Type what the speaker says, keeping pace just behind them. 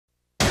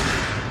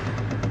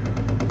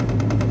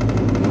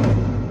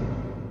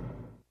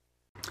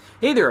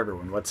Hey there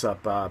everyone, what's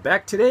up?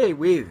 Back today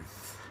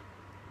with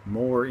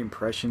more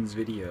impressions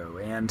video,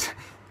 and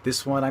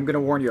this one, I'm going to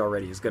warn you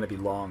already, is going to be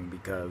long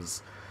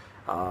because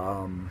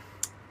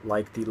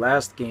like the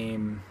last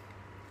game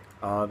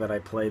that I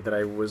played that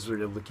I was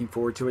really looking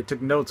forward to, I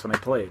took notes when I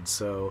played,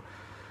 so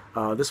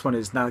this one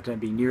is not going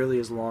to be nearly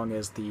as long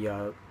as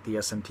the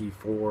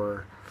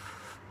SMT4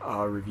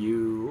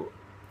 review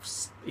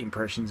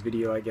impressions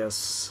video, I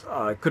guess.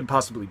 It couldn't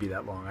possibly be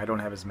that long. I don't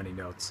have as many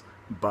notes,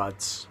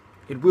 but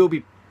it will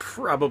be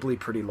probably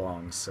pretty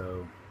long,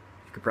 so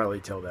you could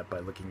probably tell that by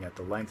looking at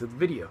the length of the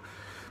video.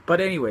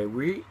 But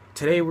anyway,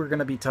 today we're going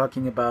to be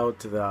talking about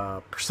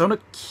the Persona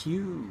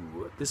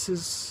Q. This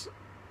is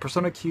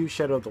Persona Q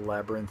Shadow of the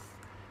Labyrinth,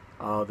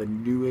 the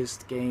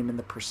newest game in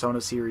the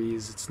Persona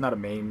series. It's not a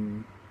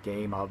main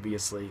game,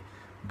 obviously,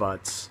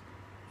 but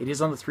it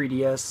is on the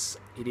 3DS.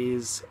 It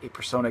is a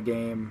Persona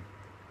game,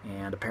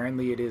 and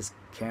apparently it is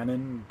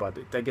canon, but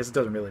I guess it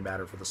doesn't really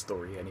matter for the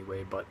story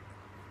anyway, but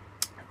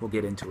we'll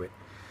get into it.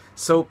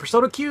 So,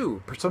 Persona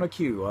Q.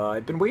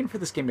 I've been waiting for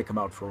this game to come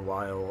out for a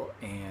while,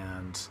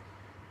 and,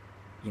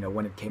 you know,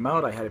 when it came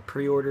out, I had it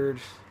pre-ordered,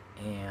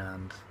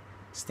 and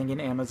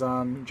stinking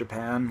Amazon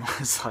Japan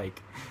was,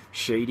 like,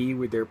 shady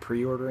with their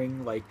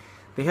pre-ordering. Like,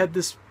 they had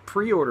this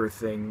pre-order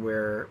thing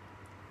where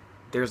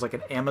there's, like,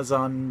 an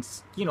Amazon,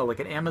 you know,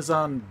 like an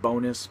Amazon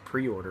bonus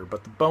pre-order,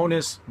 but the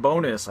bonus,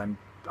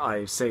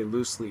 I say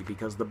loosely,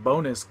 because the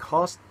bonus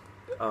cost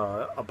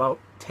about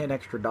 $10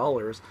 extra,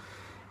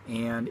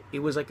 and it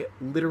was like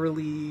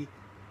literally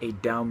a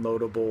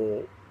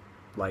downloadable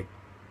like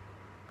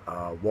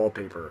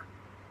wallpaper.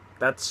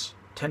 That's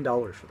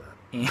 $10 for that.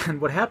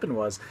 And what happened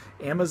was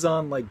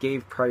Amazon like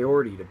gave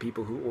priority to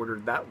people who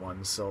ordered that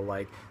one, so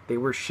like they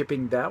were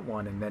shipping that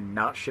one and then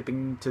not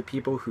shipping to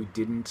people who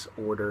didn't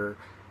order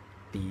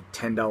the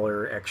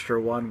 $10 extra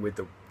one with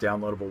the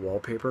downloadable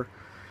wallpaper.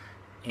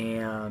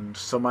 And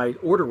so my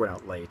order went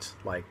out late,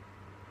 like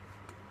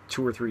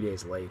 2 or 3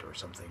 days late or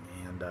something,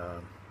 and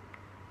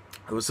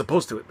I was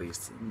supposed to, at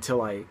least,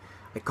 until I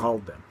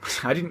called them.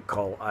 I didn't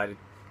call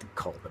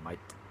them. I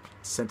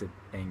sent an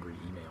angry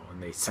email,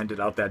 and they sent it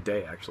out that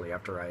day, actually,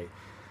 after I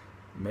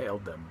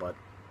mailed them. But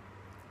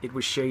it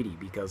was shady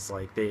because,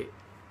 like, they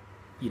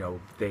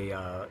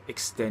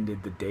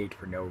extended the date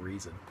for no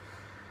reason.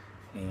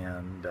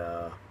 And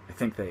I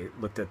think they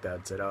looked at that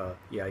and said,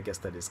 yeah, I guess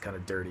that is kind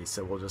of dirty,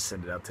 so we'll just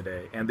send it out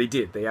today. And they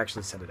did. They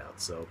actually sent it out.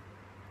 So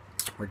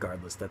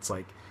regardless, that's,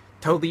 like,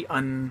 totally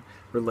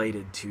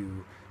unrelated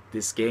to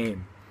this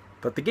game.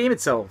 But the game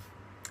itself,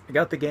 I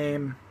got the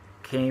game,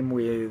 came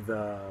with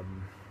a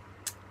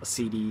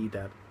CD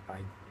that I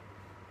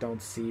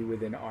don't see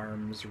within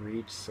arm's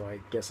reach, so I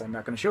guess I'm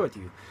not going to show it to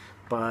you.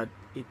 But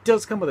it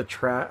does come with a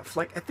track,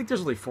 like, I think there's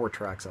only 4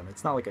 tracks on it.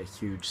 It's not like a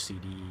huge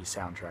CD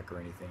soundtrack or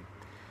anything.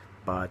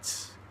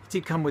 But it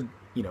did come with,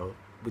 you know,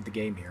 with the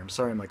game here. I'm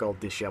sorry I'm like all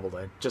disheveled.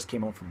 I just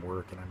came home from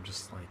work and I'm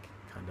just like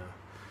kind of,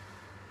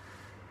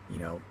 you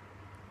know,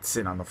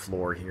 sitting on the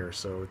floor here,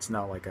 so it's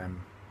not like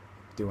I'm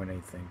doing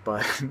anything.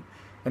 But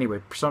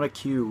anyway, Persona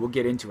Q, we'll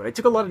get into it. I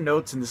took a lot of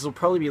notes, and this will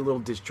probably be a little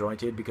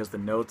disjointed because the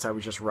notes, I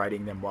was just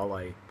writing them while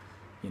I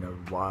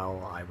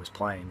was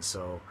playing.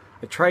 So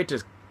I tried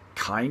to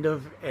kind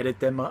of edit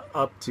them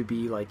up to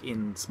be like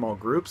in small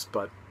groups,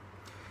 but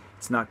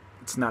it's not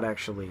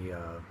actually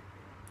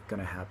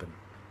gonna happen.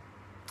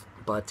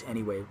 But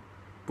anyway,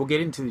 we'll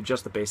get into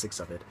just the basics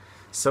of it.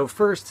 So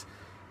first,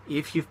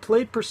 if you've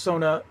played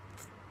Persona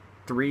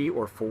 3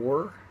 or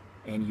 4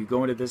 and you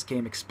go into this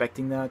game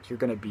expecting that, you're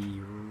going to be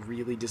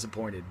really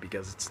disappointed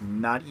because it's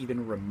not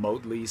even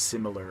remotely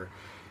similar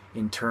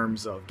in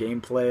terms of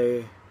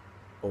gameplay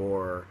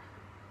or,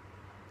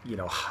 you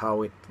know,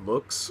 how it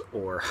looks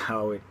or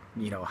how it,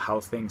 you know, how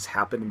things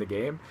happen in the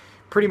game.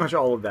 Pretty much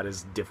all of that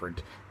is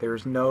different.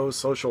 There's no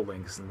social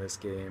links in this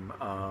game.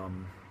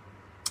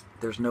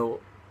 There's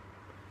no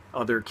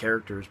other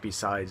characters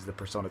besides the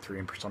Persona 3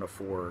 and Persona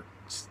 4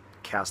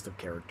 cast of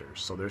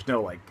characters. So there's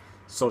no, like,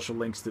 social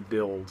links to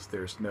build.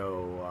 There's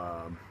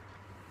no,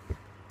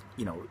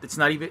 you know, it's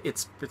not even,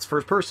 it's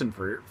first person,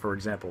 for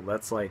example.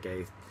 That's like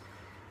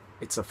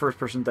it's a first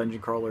person dungeon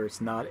crawler.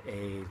 It's not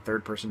a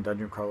third person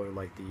dungeon crawler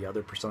like the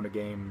other Persona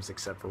games,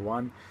 except for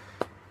one.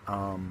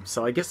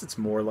 So I guess it's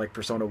more like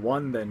Persona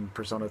 1 than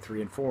Persona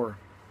 3 and 4,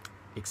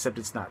 except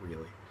it's not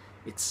really.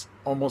 It's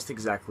almost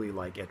exactly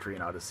like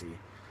Etrian Odyssey,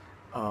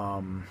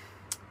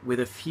 with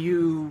a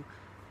few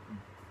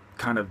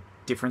kind of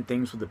different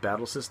things with the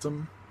battle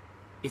system.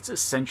 It's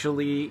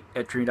essentially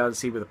Etrian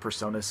Odyssey with a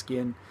Persona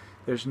skin.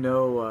 There's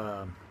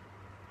no,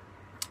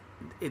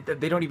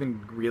 they don't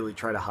even really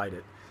try to hide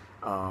it.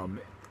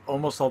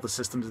 Almost all the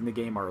systems in the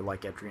game are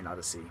like Etrian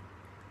Odyssey.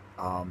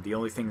 The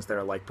only things that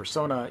are like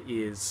Persona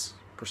is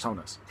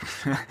Personas.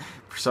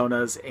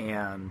 Personas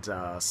and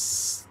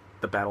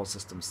the battle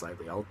system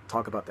slightly. I'll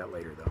talk about that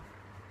later, though.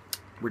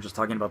 We're just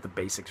talking about the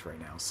basics right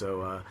now.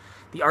 So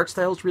the art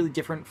style is really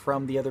different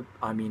from the other.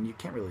 I mean, you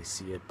can't really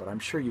see it, but I'm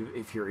sure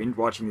if you're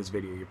watching this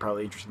video, you're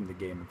probably interested in the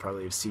game and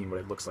probably have seen what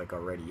it looks like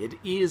already. It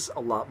is a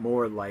lot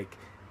more like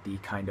the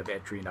kind of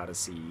Etrian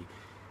Odyssey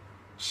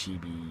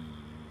chibi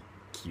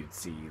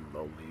cutesy,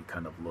 lowly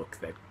kind of look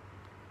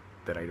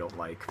that I don't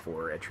like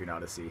for Etrian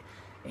Odyssey.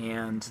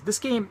 And this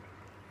game,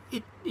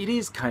 it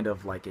is kind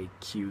of like a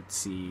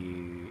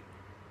cutesy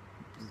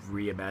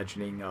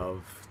reimagining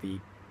of the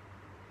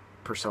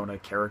Persona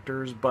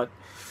characters, but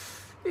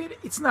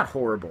it's not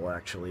horrible,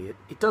 actually.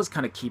 It does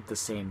kind of keep the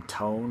same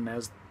tone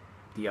as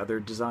the other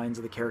designs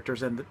of the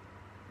characters, and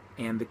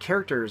the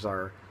characters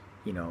are,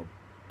 you know,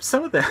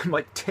 some of them,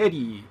 like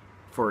Teddy,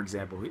 for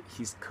example,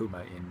 he's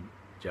Kuma in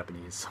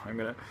Japanese, so I'm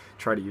gonna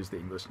try to use the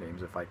English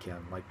names if I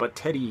can. Like, but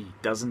Teddy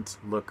doesn't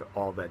look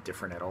all that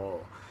different at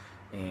all,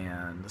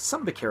 and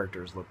some of the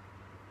characters look,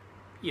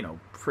 you know,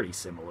 pretty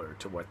similar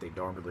to what they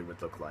normally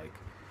would look like.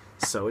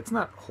 So it's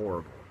not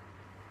horrible.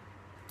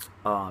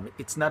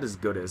 It's not as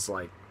good as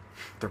like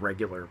the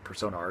regular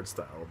Persona art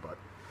style, but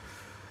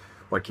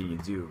what can you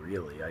do,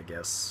 really? I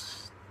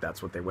guess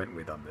that's what they went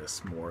with on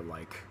this, more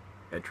like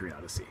Etrian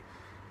Odyssey.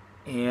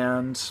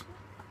 And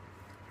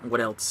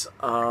what else?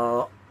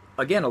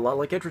 Again, a lot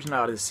like Etrian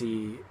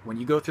Odyssey, when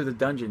you go through the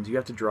dungeons, you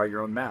have to draw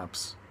your own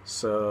maps.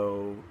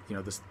 So, you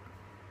know, this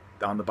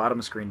on the bottom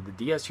of the screen, the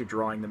DS, you're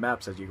drawing the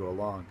maps as you go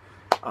along.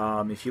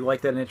 If you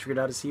like that in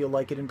Etrian Odyssey, you'll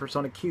like it in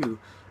Persona Q.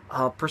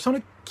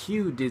 Persona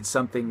Q did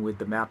something with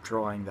the map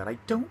drawing that I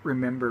don't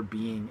remember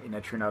being in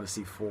Etrian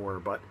Odyssey 4,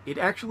 but it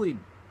actually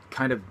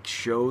kind of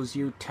shows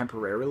you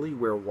temporarily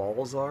where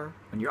walls are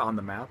when you're on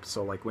the map.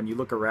 So like when you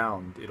look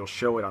around, it'll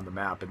show it on the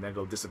map, and then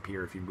it'll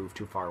disappear if you move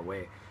too far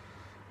away.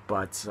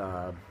 But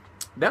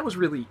that was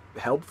really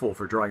helpful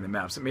for drawing the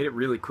maps. It made it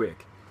really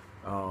quick.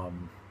 I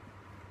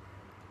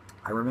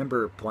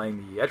remember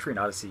playing the Etrian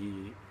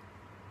Odyssey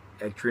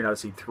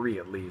 3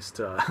 at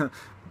least,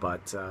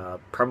 but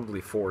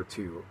probably 4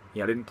 too.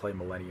 Yeah, I didn't play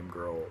Millennium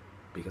Girl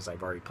because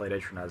I've already played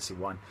Etrian Odyssey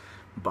 1,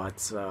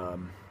 but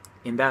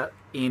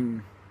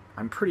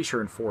I'm pretty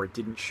sure in 4 it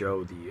didn't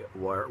show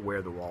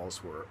where the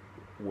walls were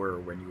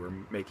when you were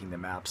making the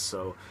maps,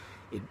 so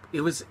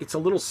it's a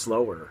little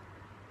slower.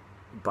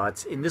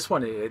 But in this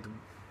one,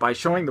 by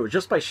showing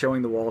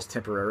the walls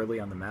temporarily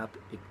on the map,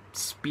 it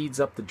speeds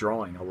up the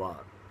drawing a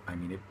lot. I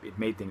mean, it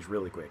made things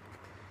really quick.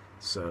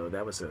 So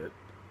that was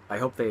I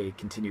hope they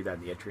continue that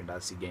in the Etrian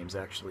Odyssey games,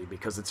 actually,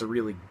 because it's a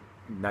really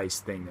nice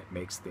thing that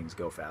makes things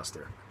go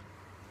faster.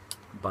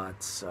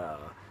 But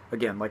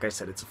again, like I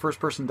said, it's a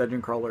first-person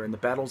dungeon crawler, and the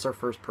battles are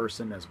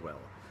first-person as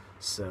well.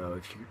 So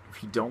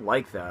if you don't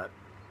like that,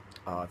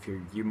 if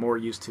you're more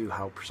used to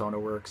how Persona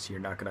works, you're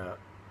not gonna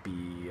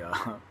be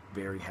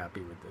very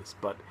happy with this.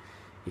 But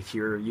if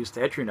you're used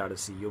to Etrian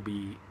Odyssey, you'll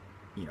be,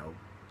 you know,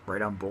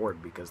 right on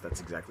board, because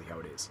that's exactly how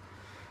it is.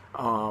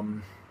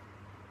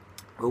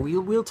 Well,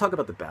 we'll talk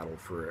about the battle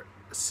for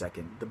a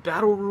second. The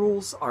battle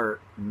rules are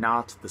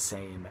not the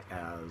same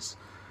as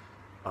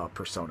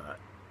Persona.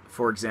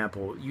 For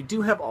example, you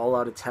do have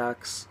all-out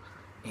attacks,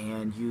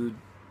 and you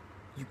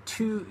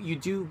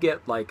do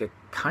get like a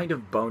kind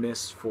of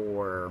bonus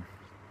for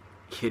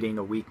hitting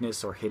a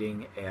weakness or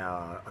hitting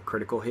a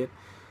critical hit,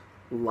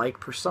 like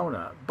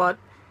Persona. But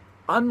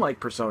unlike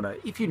Persona,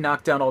 if you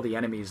knock down all the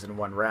enemies in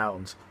one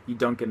round, you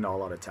don't get an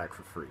all-out attack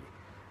for free.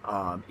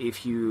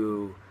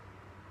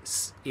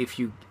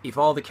 If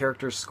all the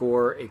characters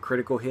score a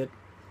critical hit,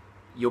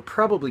 you'll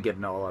probably get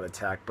an all-out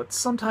attack. But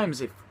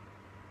sometimes if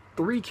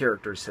 3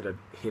 characters hit a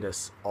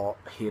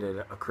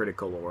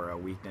critical or a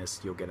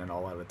weakness, you'll get an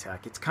all-out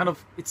attack.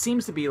 It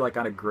seems to be like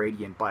on a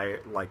gradient by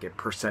like a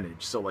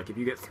percentage. So like if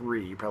you get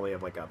 3, you probably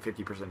have like a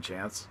 50%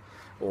 chance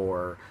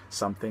or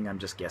something. I'm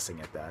just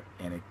guessing at that,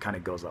 and it kind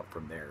of goes up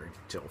from there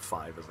until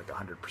 5 is like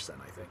 100%,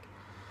 I think.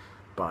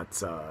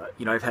 But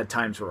you know, I've had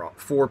times where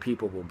 4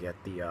 people will get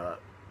a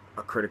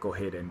critical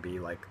hit and be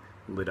like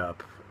lit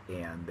up,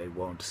 and they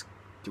won't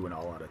do an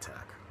all-out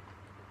attack.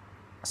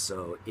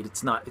 So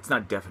it's not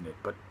definite,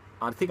 but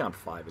I think on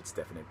 5 it's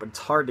definite. But it's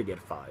hard to get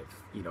 5.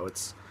 You know,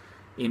 it's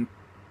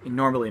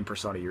normally in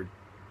Persona you're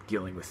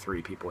dealing with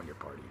 3 people in your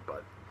party,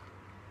 but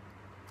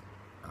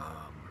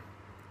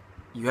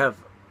you have.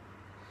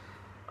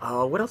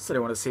 What else did I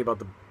want to say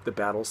about the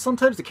battles?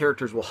 Sometimes the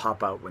characters will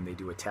hop out when they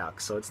do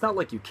attacks, so it's not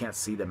like you can't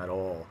see them at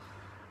all.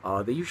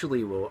 They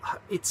usually will.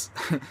 It's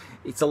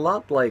a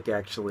lot like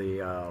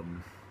actually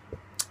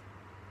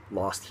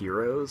Lost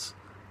Heroes,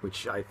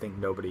 which I think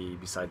nobody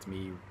besides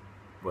me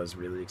was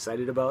really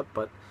excited about.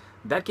 But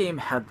that game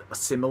had a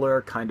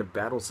similar kind of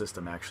battle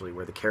system, actually,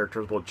 where the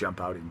characters will jump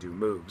out and do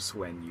moves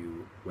when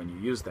you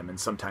use them, and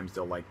sometimes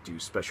they'll like do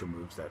special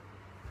moves that,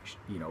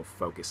 you know,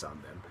 focus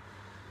on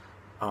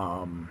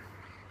them.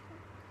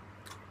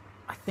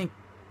 I think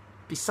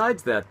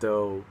besides that,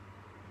 though,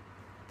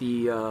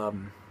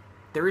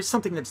 there is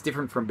something that's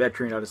different from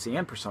Etrian Odyssey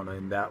and Persona,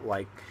 in that,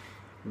 like,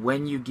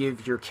 when you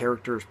give your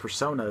characters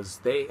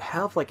personas, they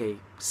have like a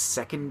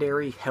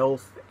secondary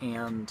health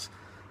and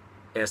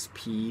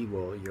SP.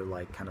 Well, you're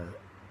like kind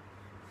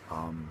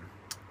of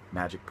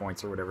magic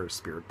points or whatever,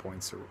 spirit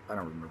points, or I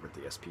don't remember what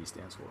the SP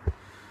stands for.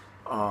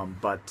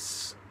 But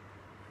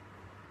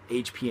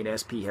HP and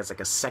SP has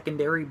like a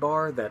secondary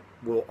bar that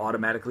will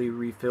automatically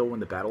refill when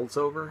the battle's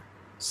over.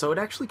 So it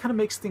actually kind of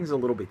makes things a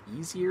little bit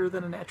easier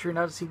than an Etrian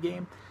Odyssey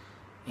game.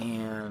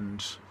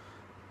 And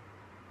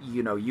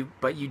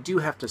but you do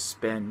have to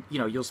spend,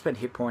 you'll spend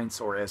hit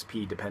points or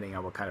SP depending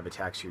on what kind of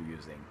attacks you're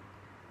using.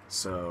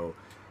 So,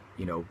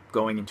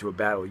 going into a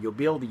battle, you'll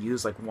be able to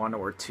use like one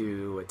or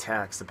two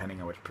attacks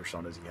depending on which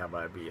personas you have,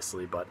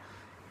 obviously, but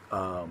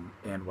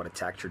and what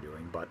attacks you're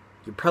doing. But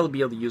you'll probably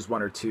be able to use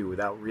one or two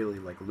without really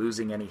like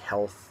losing any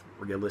health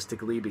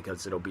realistically,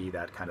 because it'll be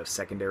that kind of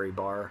secondary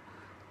bar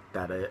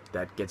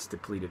that gets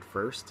depleted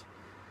first.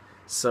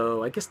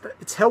 So I guess that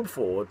it's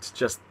helpful. It's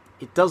just,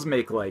 it does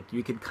make like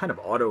you can kind of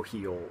auto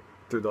heal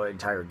through the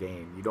entire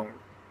game. You don't,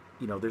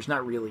 there's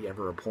not really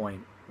ever a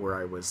point where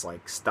I was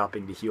like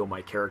stopping to heal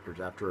my characters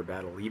after a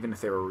battle, even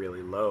if they were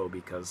really low,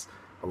 because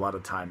a lot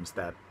of times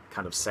that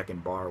kind of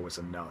second bar was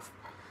enough.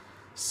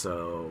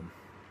 So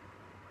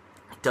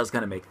it does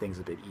kind of make things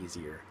a bit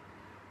easier.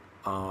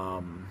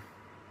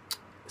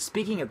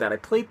 Speaking of that, I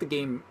played the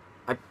game.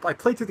 I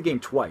played through the game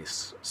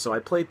twice, so I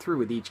played through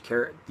with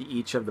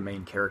each of the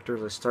main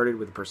characters. I started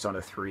with the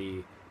Persona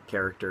 3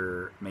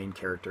 main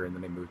character, and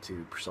then I moved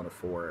to Persona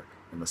 4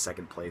 in the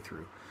second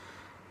playthrough.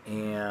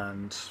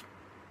 And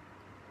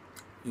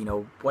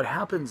what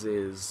happens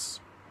is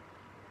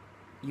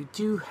you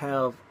do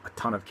have a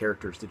ton of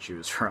characters to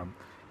choose from,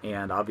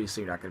 and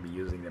obviously you're not going to be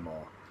using them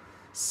all.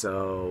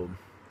 So,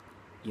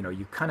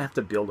 you kind of have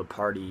to build a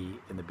party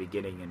in the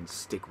beginning and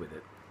stick with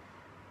it.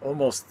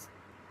 Almost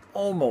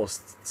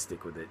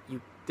stick with it.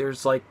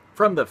 There's like,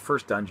 from the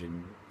first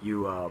dungeon,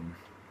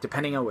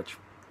 depending on which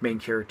main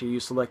character you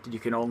selected, you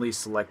can only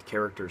select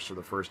characters for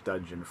the first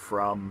dungeon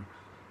from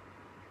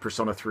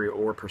Persona 3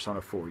 or Persona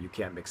 4. You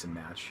can't mix and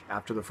match.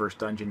 After the first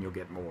dungeon, you'll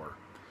get more.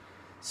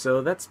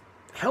 So that's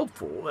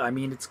helpful. I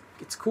mean,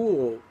 it's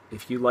cool.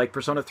 If you like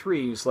Persona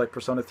 3, you select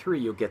Persona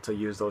 3, you'll get to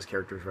use those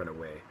characters right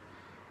away.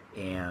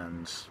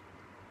 And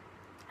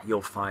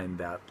you'll find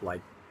that,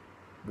 like,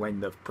 when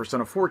the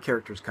Persona 4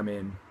 characters come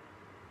in,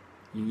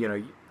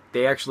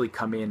 they actually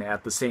come in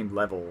at the same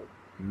level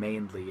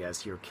mainly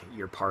as your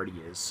party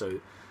is.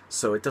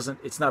 So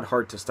it's not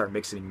hard to start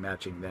mixing and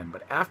matching then.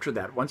 But after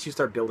that, once you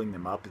start building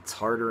them up, it's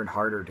harder and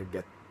harder to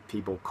get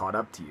people caught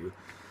up to you.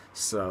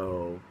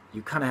 So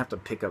you kind of have to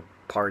pick a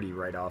party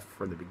right off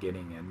from the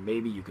beginning, and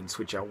maybe you can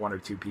switch out one or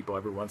two people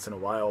every once in a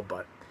while,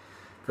 but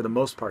for the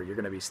most part, you're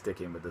going to be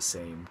sticking with the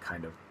same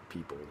kind of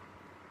people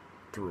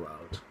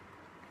throughout.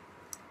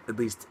 At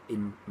least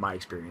in my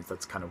experience,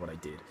 that's kind of what I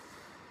did.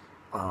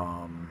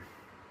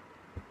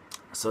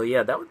 So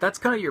yeah, that's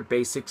kind of your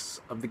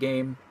basics of the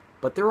game,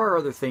 but there are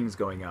other things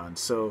going on.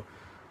 So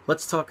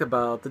let's talk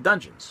about the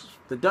dungeons.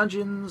 The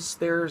dungeons,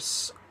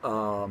 there's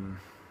I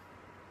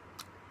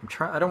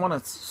don't want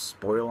to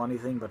spoil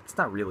anything, but it's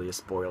not really a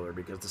spoiler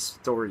because the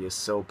story is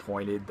so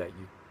pointed that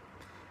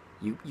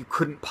you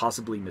couldn't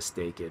possibly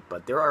mistake it.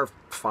 But there are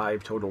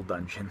 5 total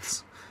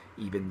dungeons,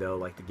 even though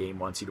like the game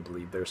wants you to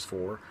believe there's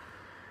 4.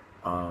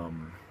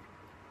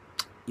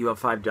 You have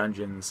 5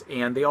 dungeons,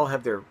 and they all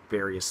have their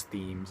various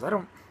themes. I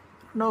don't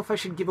know if I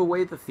should give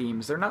away the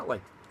themes. They're not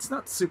like, it's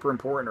not super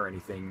important or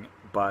anything,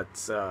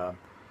 but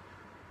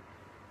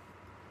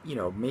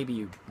maybe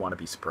you want to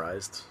be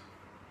surprised.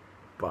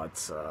 But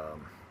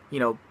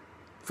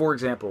for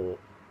example,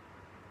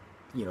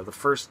 the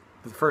first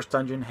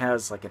dungeon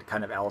has like a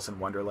kind of Alice in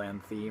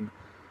Wonderland theme,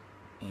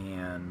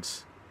 and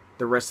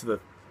the rest of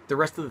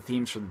the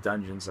themes for the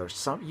dungeons are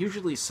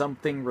usually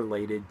something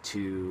related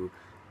to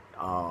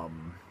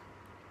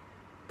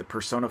the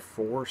Persona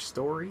 4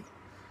 story.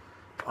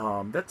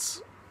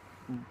 That's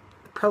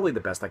probably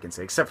the best I can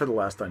say, except for the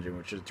last dungeon,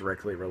 which is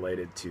directly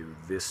related to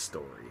this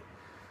story.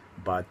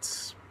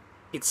 But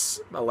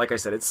it's, like I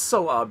said, it's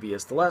so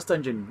obvious. The last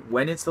dungeon,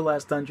 when it's the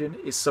last dungeon,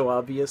 is so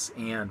obvious,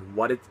 and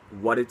what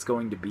it's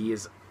going to be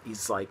is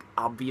like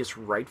obvious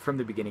right from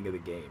the beginning of the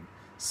game.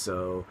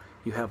 So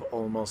you have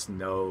almost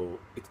no.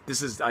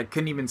 I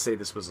couldn't even say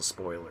this was a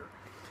spoiler.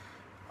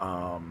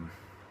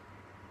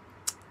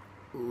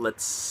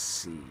 Let's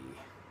see.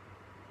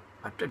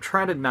 I'm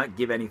trying to not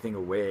give anything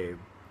away,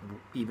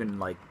 even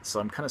like,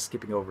 so I'm kind of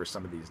skipping over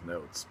some of these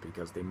notes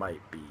because they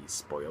might be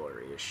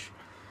spoiler-ish.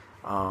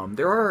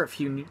 There are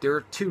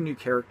 2 new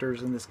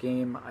characters in this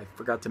game. I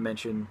forgot to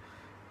mention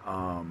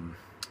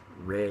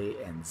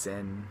Rei and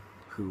Zen,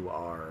 who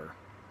are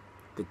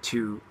the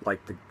 2,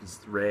 like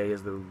Rei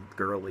is the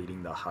girl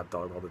eating the hot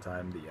dog all the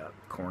time, the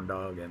corn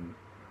dog, and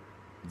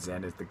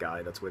Zen is the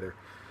guy that's with her.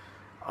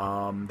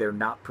 They're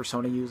not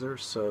Persona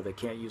users, so they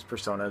can't use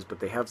Personas, but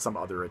they have some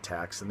other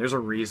attacks, and there's a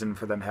reason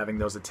for them having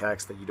those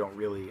attacks that you don't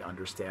really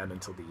understand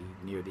until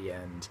near the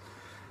end.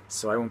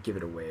 So I won't give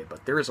it away,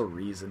 but there is a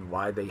reason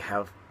why they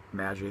have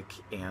magic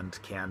and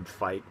can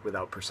fight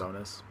without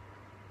Personas.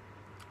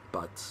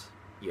 But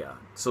yeah,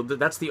 so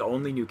that's the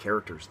only new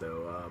characters,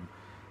 though.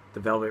 The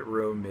Velvet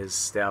Room is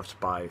staffed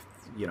by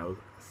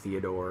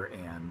Theodore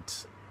and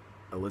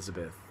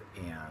Elizabeth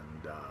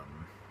and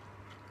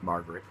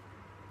Margaret,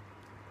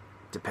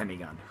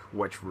 depending on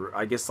which route.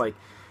 I guess, like,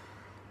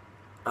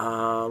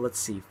 let's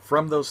see.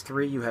 From those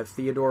 3, you have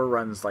Theodore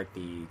runs, like,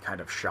 the kind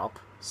of shop.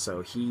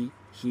 So he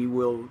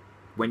will,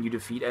 when you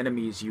defeat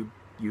enemies, you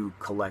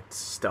collect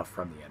stuff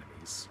from the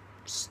enemies.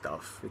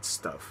 stuff. It's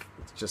stuff.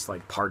 It's just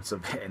like parts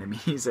of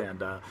enemies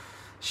and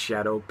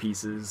shadow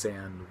pieces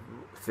and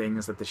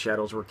things that the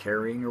shadows were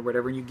carrying or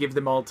whatever. And you give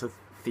them all to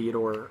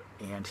Theodore,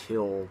 and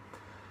he'll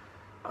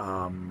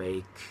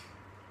make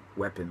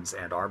weapons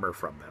and armor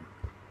from them.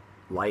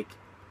 Like,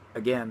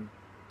 again,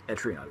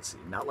 Etrian Odyssey,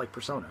 not like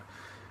Persona.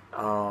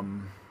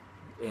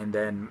 And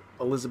then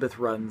Elizabeth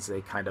runs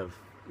a kind of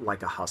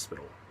like a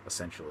hospital,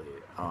 essentially.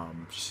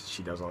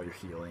 She does all your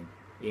healing,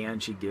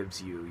 and she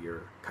gives you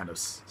your kind of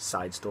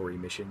side story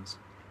missions.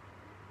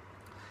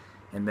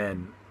 And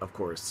then, of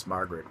course,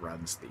 Margaret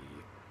runs the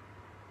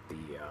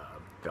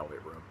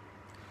Velvet Room.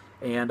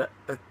 And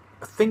a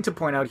thing to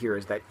point out here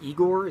is that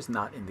Igor is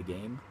not in the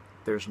game.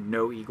 There's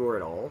no Igor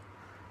at all.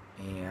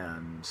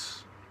 And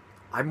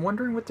I'm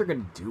wondering what they're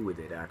going to do with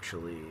it,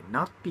 actually.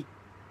 Not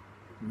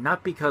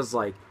because,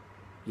 like,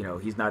 you know,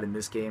 he's not in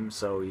this game,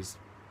 so he's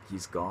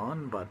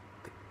gone, but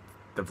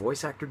the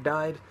voice actor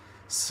died.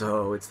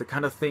 So it's the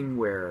kind of thing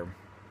where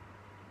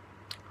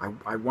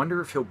I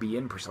wonder if he'll be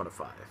in Persona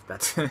 5.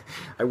 That's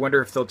I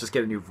wonder if they'll just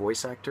get a new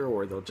voice actor,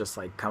 or they'll just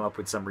like come up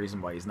with some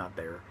reason why he's not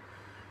there.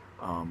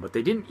 But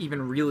they didn't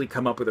even really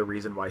come up with a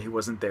reason why he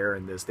wasn't there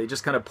in this. They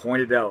just kind of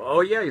pointed out,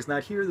 oh yeah, he's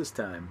not here this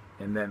time,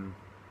 and then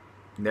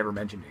never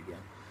mentioned it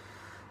again.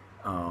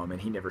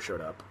 And he never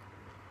showed up.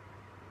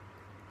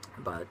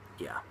 But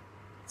yeah.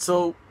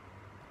 So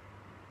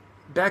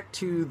back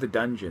to the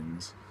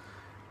dungeons.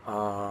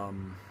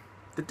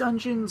 The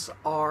dungeons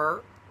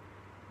are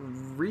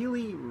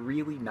really,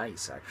 really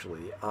nice,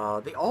 actually.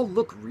 They all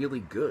look really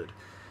good.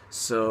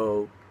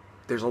 So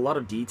there's a lot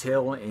of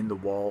detail in the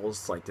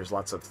walls. Like, there's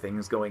lots of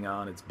things going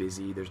on. It's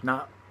busy.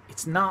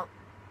 It's not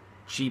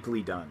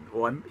cheaply done.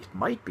 Well, it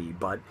might be,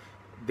 but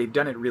they've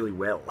done it really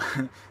well.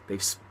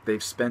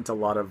 They've spent a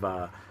lot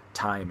of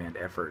time and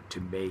effort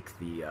to make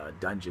the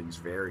dungeons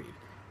varied,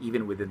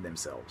 even within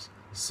themselves.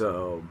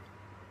 So,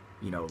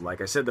 you know, like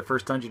I said, the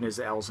first dungeon is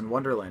Alice in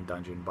Wonderland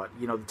dungeon, but,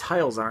 you know, the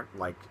tiles aren't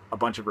like a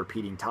bunch of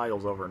repeating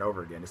tiles over and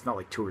over again. It's not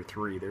like 2 or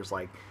 3. There's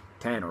like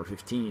 10 or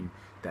 15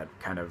 that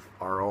kind of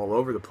are all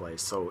over the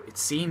place. So it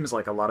seems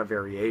like a lot of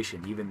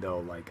variation, even though,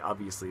 like,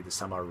 obviously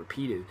some are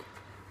repeated.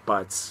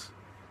 But,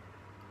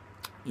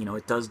 you know,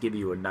 it does give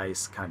you a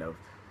nice kind of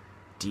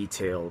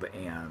detailed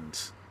and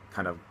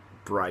kind of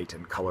bright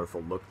and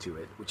colorful look to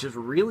it, which is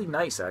really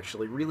nice,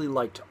 actually. Really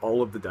liked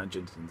all of the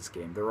dungeons in this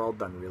game. They're all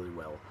done really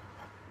well.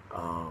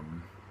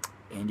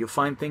 And you'll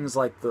find things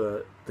like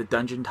the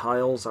dungeon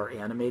tiles are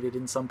animated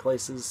in some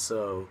places,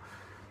 so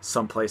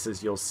some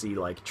places you'll see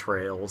like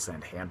trails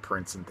and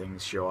handprints and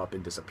things show up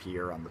and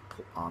disappear on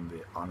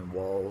the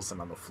walls and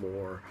on the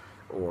floor,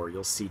 or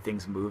you'll see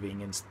things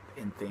moving and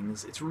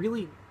things. It's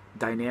really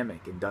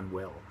dynamic and done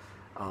well,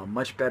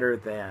 much better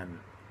than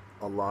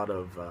a lot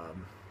of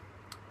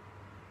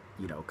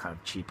you know, kind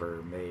of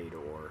cheaper made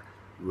or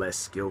less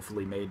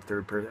skillfully made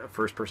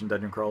first person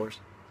dungeon crawlers.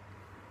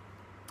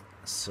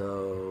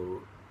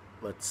 So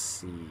let's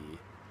see.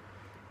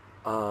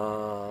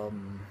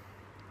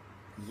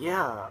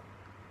 Yeah,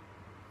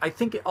 I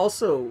think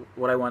also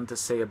what I wanted to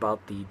say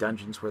about the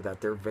dungeons were that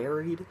they're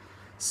varied.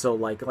 So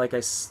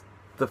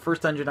the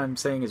first dungeon I'm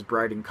saying is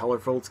bright and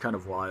colorful. It's kind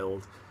of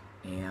wild,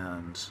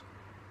 and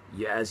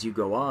as you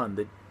go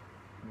on,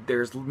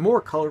 there's more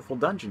colorful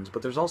dungeons,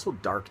 but there's also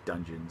dark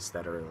dungeons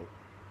that are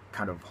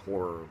kind of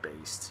horror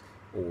based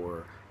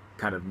or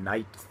kind of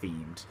night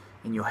themed,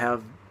 and you'll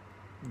have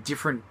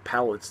different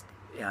palettes,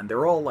 and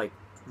they're all like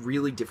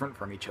really different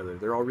from each other.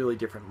 They're all really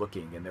different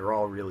looking, and they're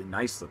all really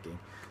nice looking.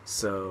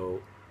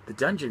 So the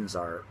dungeons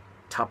are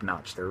top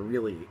notch. They're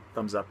really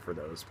thumbs up for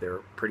those. They're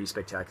pretty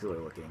spectacular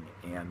looking,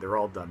 and they're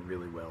all done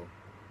really well.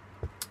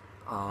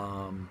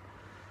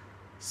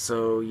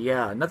 So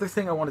yeah, another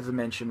thing I wanted to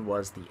mention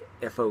was the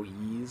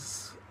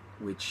FOEs,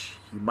 which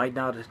you might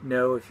not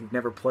know if you've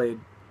never played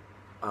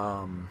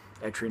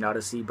Etrian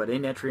Odyssey, but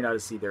in Etrian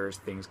Odyssey there's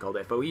things called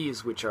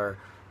FOEs, which are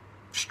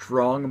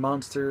strong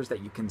monsters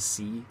that you can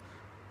see.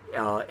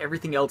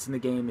 Everything else in the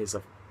game is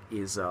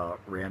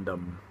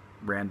random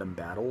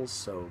battles,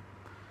 so,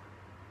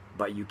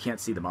 but you can't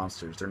see the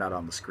monsters. They're not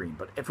on the screen.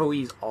 But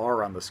FOEs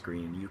are on the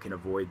screen. You can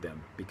avoid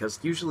them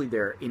because usually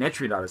they're in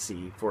Etrian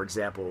Odyssey. For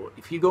example,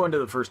 if you go into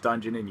the first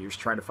dungeon and you're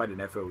trying to fight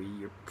an FOE,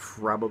 you're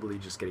probably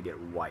just going to get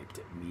wiped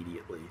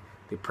immediately.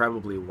 They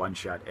probably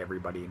one-shot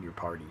everybody in your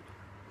party,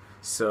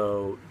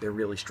 so they're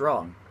really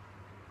strong.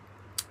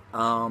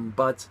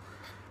 But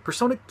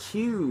Persona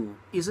Q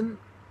isn't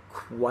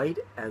quite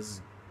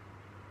as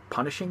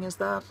punishing as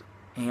that,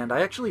 and I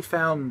actually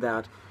found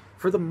that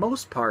for the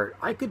most part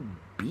I could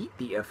beat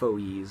the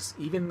FOEs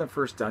even in the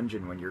first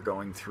dungeon. When you're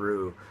going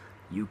through,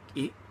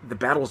 the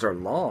battles are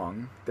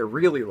long. They're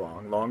really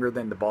long, longer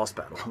than the boss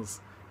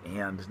battles,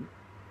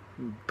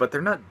 but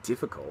they're not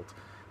difficult.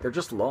 They're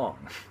just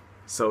long,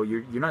 so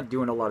you're not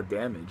doing a lot of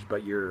damage,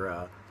 but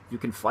you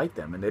can fight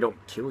them and they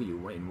don't kill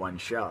you in one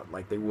shot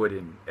like they would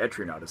in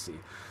Etrian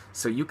Odyssey.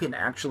 So you can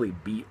actually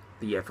beat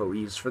the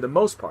FOEs for the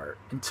most part.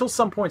 Until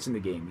some points in the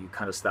game you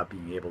kind of stop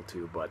being able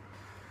to, but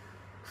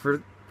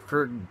for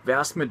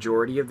vast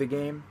majority of the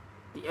game,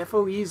 the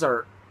FOEs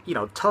are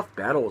tough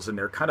battles, and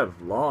they're kind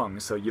of long,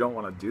 so you don't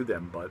want to do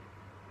them, but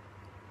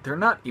they're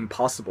not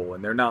impossible,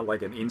 and they're not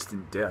like an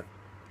instant death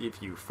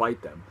if you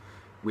fight them,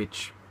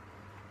 which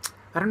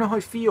I don't know how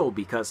I feel,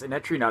 because in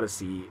Etrian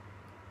Odyssey,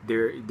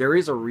 there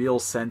is a real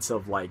sense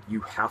of like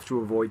you have to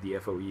avoid the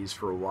FOEs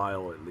for a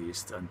while at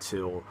least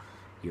until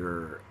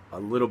you're a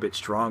little bit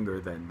stronger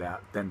than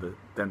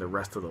the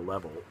rest of the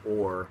level,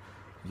 or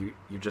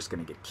you're just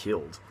gonna get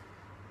killed.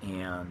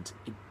 And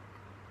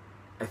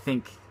I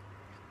think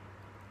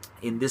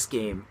in this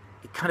game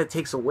it kind of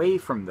takes away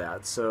from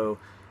that. So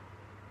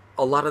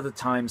a lot of the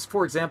times,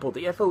 for example,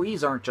 the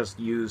FOEs aren't just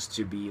used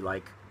to be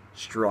like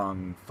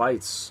strong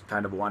fights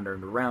kind of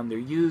wandering around. They're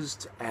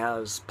used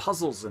as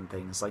puzzles and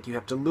things. Like you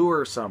have to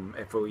lure some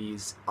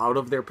FOEs out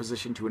of their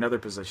position to another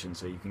position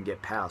so you can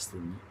get past,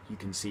 and you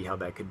can see how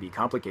that could be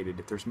complicated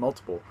if there's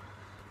multiple.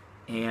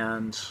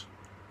 And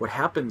what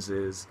happens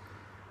is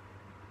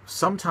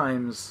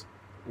sometimes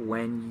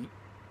when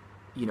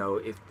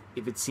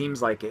if it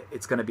seems like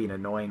it's going to be an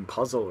annoying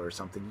puzzle or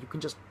something, you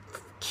can just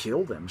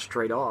kill them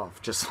straight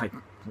off. Just like,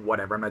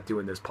 whatever, I'm not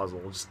doing this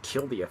puzzle. Just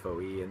kill the FOE,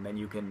 and then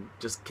you can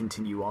just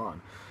continue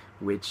on,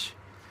 which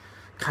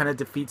kind of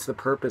defeats the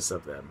purpose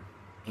of them.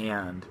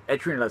 And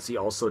Etrian Odyssey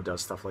also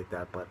does stuff like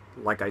that, but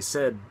like I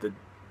said, the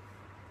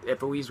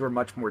FOEs were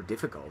much more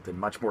difficult and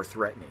much more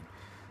threatening.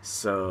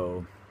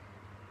 So,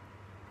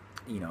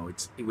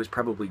 it was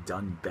probably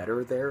done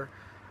better there.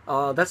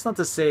 That's not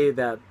to say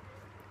that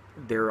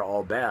they're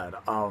all bad.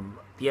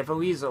 The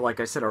FOEs, like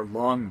I said, are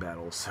long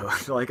battles, so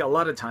like a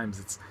lot of times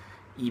it's,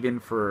 even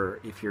for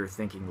if you're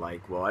thinking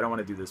like, well, I don't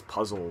want to do this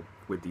puzzle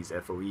with these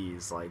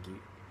FOEs, like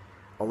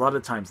a lot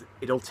of times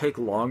it'll take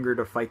longer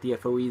to fight the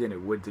FOE than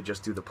it would to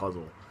just do the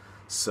puzzle.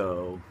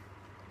 So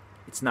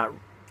it's not,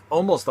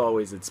 almost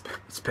always it's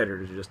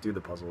better to just do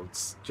the puzzle.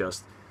 It's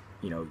just,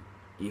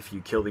 if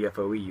you kill the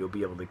FOE, you'll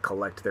be able to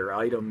collect their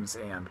items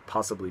and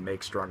possibly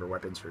make stronger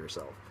weapons for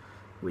yourself,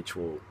 which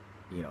will,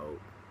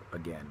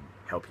 again,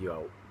 help you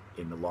out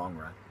in the long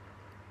run.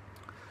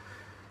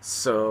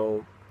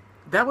 So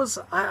that was,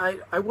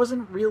 I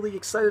wasn't really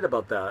excited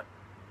about that,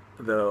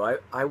 though.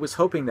 I was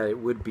hoping that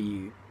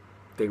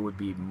they would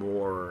be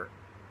more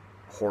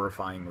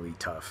horrifyingly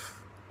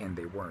tough, and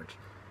they weren't.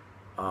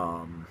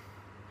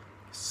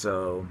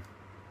 So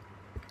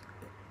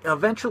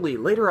eventually,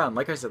 later on,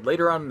 like I said,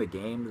 later on in the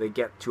game, they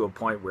get to a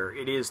point where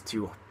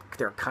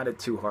they're kind of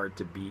too hard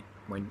to beat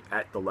when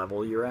at the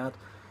level you're at.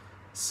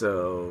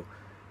 So,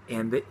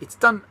 and it's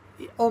done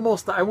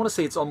almost, I want to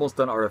say it's almost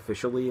done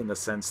artificially, in the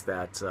sense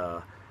that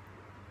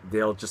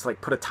they'll just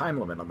like put a time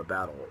limit on the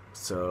battle.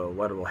 So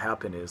what will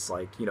happen is,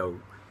 like, you'll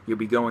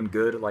be going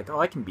good, like, oh,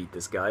 I can beat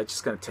this guy, it's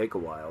just going to take a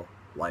while,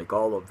 like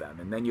all of them,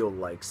 and then you'll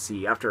like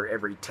see after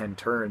every 10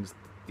 turns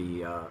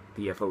the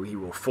FOE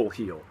will full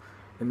heal,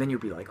 and then you'll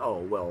be like, oh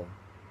well,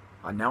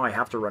 now I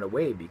have to run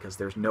away because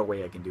there's no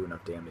way I can do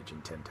enough damage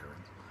in 10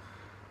 turns.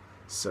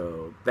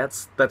 So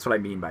that's what I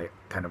mean by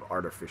kind of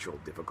artificial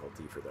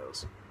difficulty for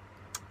those.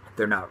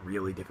 They're not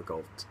really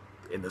difficult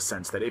in the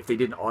sense that if they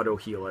didn't auto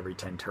heal every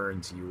 10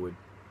 turns,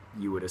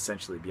 you would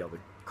essentially be able to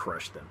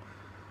crush them.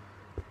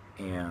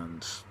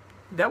 And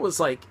that was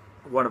like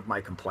one of my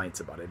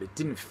complaints about it. It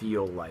didn't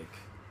feel like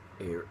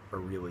a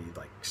really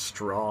like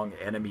strong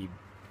enemy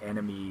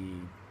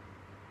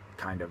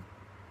kind of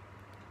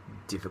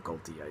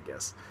difficulty, I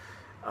guess.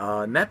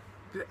 And that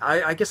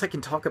I guess I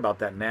can talk about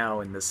that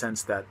now, in the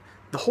sense that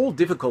the whole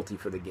difficulty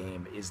for the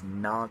game is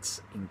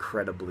not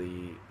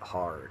incredibly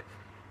hard.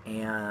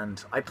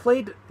 And I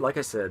played, like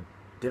I said,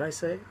 did I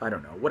say? I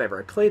don't know, whatever.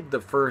 I played the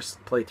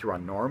first playthrough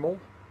on normal,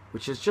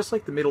 which is just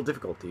like the middle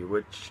difficulty,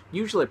 which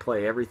usually I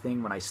play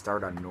everything when I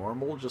start on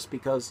normal, just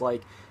because,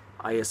 like,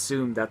 I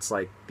assume that's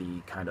like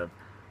the kind of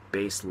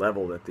base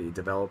level that the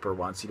developer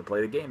wants you to play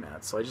the game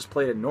at. So I just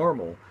played it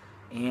normal,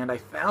 and I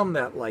found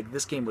that like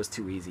this game was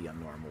too easy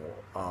on normal.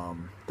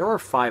 There are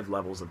 5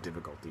 levels of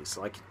difficulty,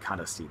 so I can kind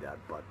of see that.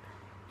 But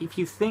if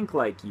you think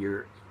like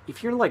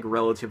if you're like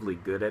relatively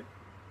good at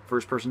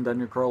first-person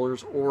dungeon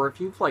crawlers, or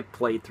if you've like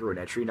played through an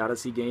Etrian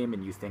Odyssey game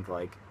and you think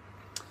like,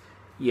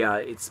 yeah,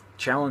 it's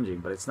challenging,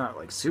 but it's not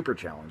like super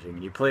challenging,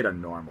 and you played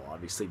on normal.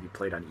 Obviously, if you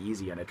played on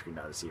easy on Etrian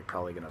Odyssey, you're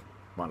probably gonna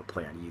want to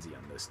play on easy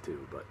on this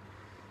too. But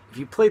if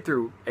you played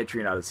through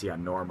Etrian Odyssey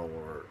on normal,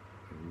 or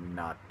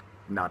not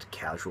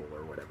casual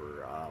or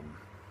whatever,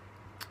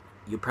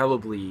 you'll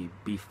probably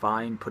be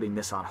fine putting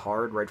this on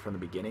hard right from the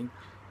beginning.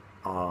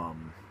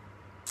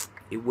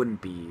 It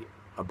wouldn't be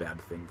a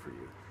bad thing for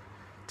you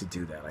to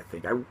do that, I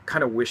think. I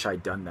kind of wish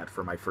I'd done that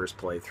for my first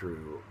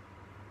playthrough,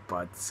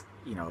 but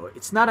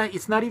it's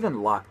not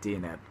even locked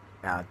in at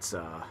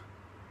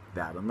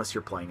that, unless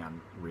you're playing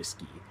on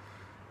risky.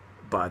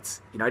 But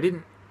I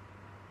didn't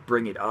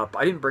bring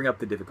up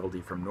the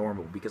difficulty from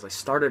normal because I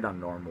started on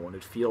normal, and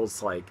it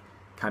feels like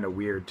kind of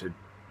weird to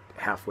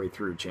halfway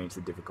through change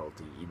the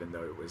difficulty, even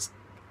though it was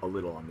a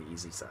little on the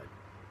easy side.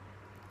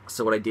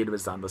 So what I did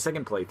was, on the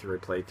second playthrough, I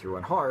played through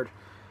on hard,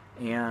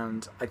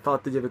 and I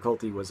thought the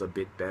difficulty was a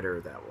bit better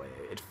that way.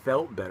 It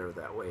felt better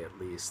that way, at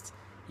least,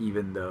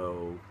 even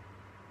though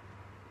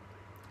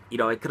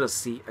I could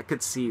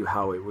see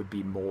how it would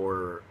be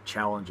more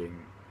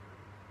challenging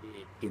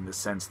in the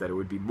sense that it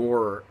would be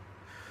more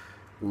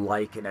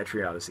like an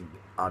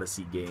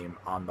Odyssey game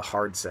on the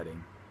hard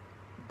setting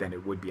than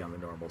it would be on the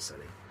normal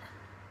setting.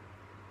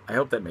 I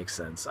hope that makes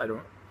sense. I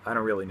don't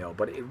really know,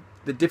 but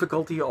the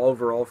difficulty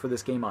overall for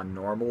this game on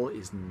normal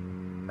is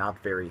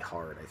not very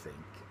hard. I think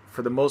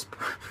for the most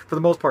for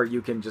the most part,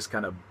 you can just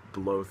kind of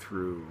blow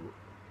through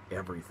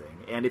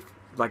everything. And if,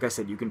 like I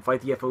said, you can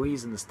fight the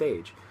FOEs in the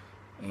stage,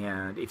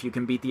 and if you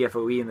can beat the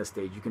FOE in the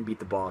stage, you can beat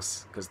the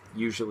boss, because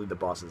usually the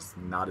boss is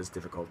not as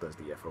difficult as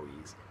the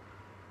FOEs.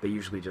 They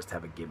usually just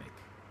have a gimmick.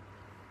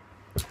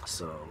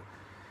 So,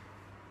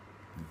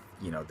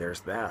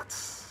 there's that.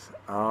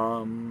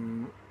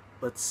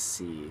 Let's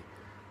see.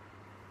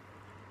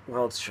 What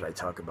else should I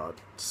talk about?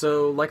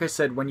 So, like I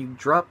said, when you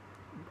drop...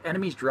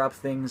 Enemies drop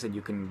things and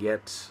you can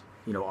get,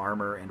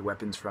 armor and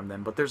weapons from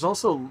them. But there's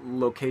also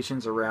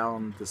locations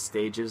around the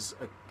stages,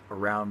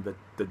 around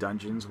the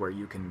dungeons, where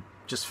you can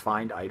just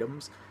find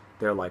items.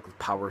 They're like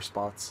power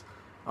spots.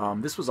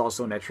 This was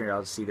also in Etrian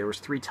Odyssey. There was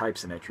 3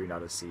 types in Etrian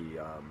Odyssey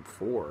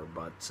 4,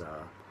 but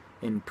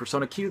in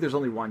Persona Q there's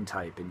only 1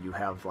 type, and you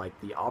have like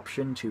the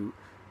option to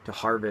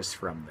harvest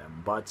from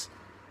them. But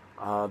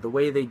the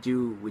way they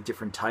do with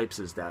different types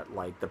is that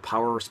like the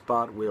power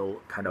spot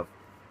will kind of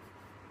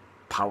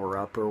power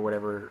up or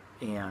whatever,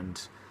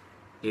 and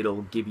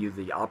it'll give you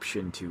the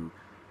option to,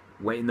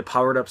 when in the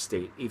powered up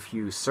state, if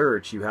you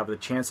search, you have the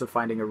chance of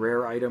finding a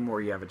rare item, or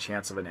you have a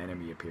chance of an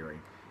enemy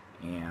appearing.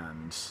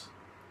 And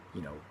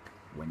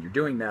when you're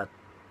doing that,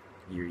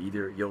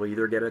 you'll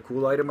either get a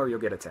cool item or you'll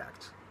get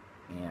attacked.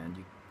 And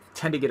you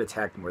tend to get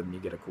attacked more than you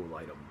get a cool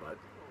item, but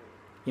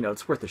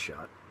it's worth a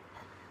shot.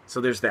 So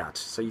there's that.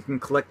 So you can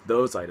collect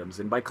those items,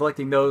 and by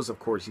collecting those, of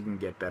course, you can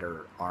get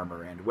better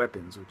armor and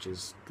weapons, which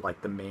is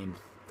like the main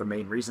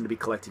reason to be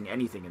collecting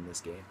anything in this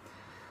game.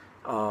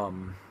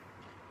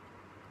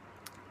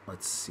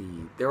 Let's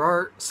see. There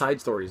are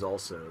side stories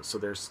also. So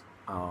there's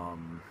a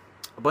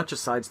bunch of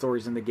side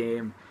stories in the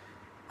game.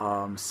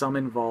 Some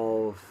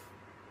involve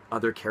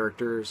other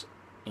characters,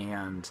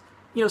 and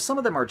some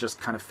of them are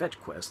just kind of fetch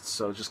quests.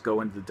 So just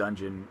go into the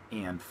dungeon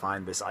and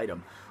find this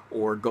item,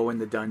 or go in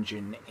the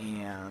dungeon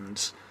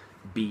and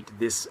beat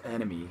this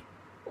enemy,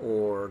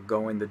 or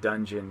go in the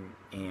dungeon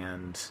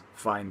and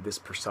find this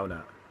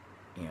persona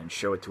and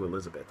show it to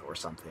Elizabeth or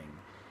something.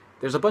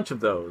 There's a bunch of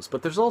those,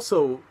 but there's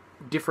also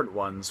different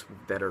ones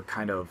that are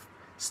kind of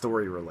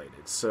story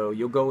related. So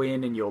you'll go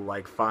in and you'll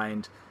like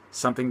find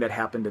something that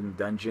happened in the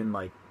dungeon,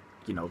 like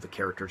the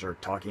characters are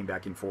talking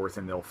back and forth,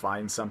 and they'll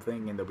find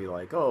something and they'll be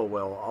like, oh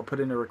well, I'll put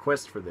in a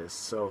request for this.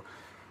 So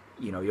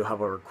you'll have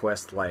a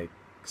request like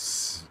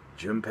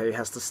Junpei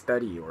has to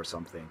study or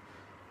something,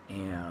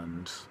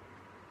 and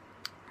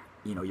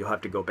you'll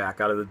have to go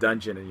back out of the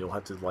dungeon and you'll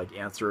have to like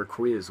answer a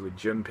quiz with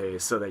Junpei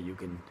so that you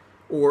can,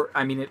 or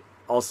I mean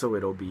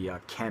it'll be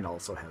Ken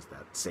also has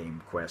that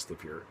same quest,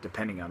 if you're,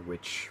 depending on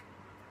which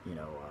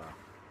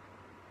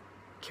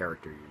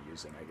character you're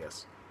using, I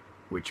guess,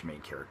 which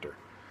main character.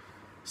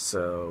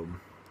 So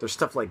there's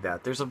stuff like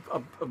that. There's a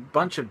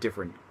bunch of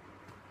different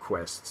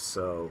quests.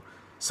 So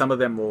some of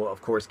them will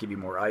of course give you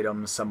more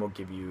items, some will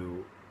give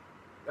you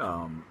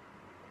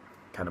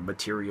kind of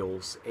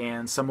materials,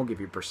 and some will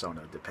give you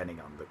persona depending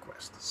on the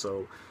quest.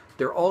 So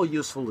they're all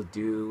useful to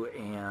do,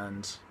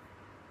 and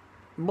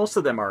most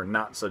of them are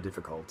not so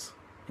difficult.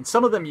 And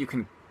some of them you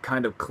can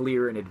kind of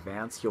clear in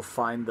advance. You'll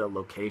find the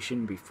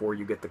location before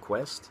you get the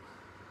quest,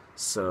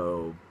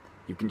 so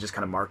you can just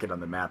kind of mark it on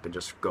the map and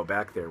just go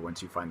back there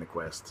once you find the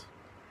quest.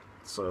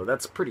 So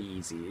that's pretty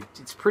easy.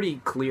 It's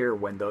pretty clear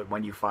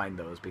when you find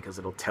those, because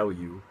it'll tell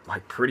you,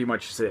 like pretty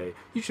much say,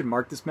 you should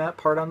mark this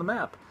part on the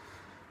map.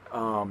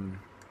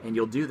 And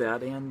you'll do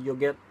that, and you'll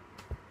get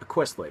a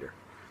quest later.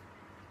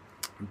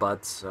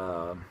 But,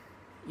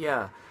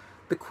 yeah,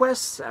 the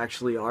quests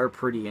actually are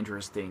pretty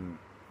interesting.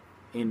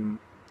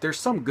 There's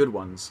some good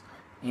ones,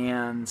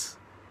 and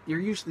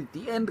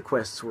the end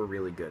quests were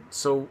really good.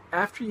 So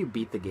after you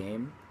beat the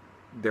game,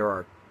 there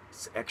are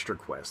extra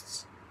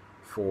quests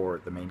for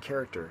the main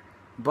character.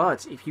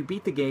 But if you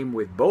beat the game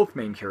with both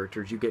main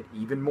characters, you get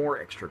even more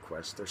extra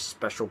quests. There's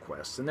special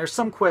quests. And there's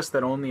some quests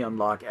that only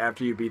unlock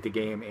after you beat the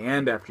game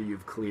and after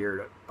you've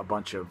cleared a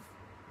bunch of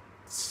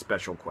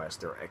special quests.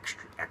 They're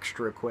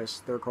extra quests,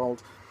 they're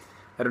called.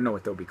 I don't know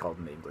what they'll be called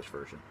in the English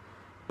version.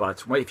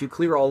 But if you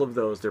clear all of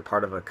those, they're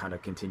part of a kind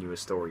of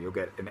continuous story. You'll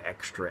get an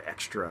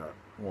extra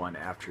one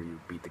after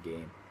you beat the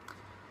game.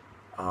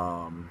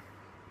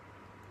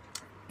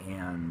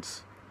 And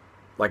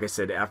like I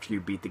said, after you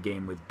beat the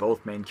game with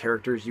both main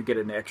characters, you get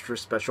an extra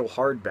special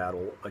hard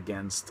battle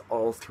against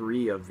all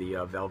 3 of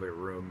the Velvet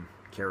Room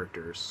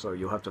characters. So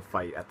you'll have to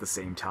fight at the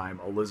same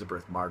time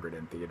Elizabeth, Margaret,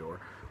 and Theodore,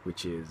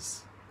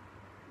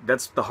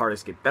 that's the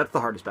hardest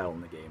battle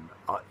in the game.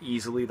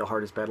 Easily the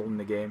hardest battle in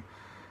the game.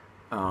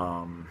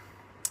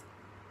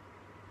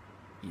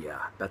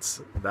 Yeah,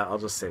 I'll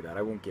just say that.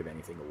 I won't give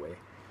anything away.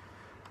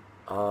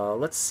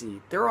 Let's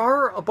see. There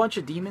are a bunch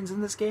of demons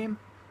in this game.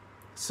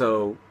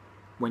 So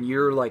when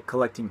you're like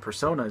collecting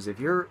personas, if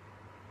you're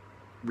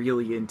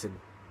really into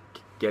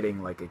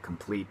getting like a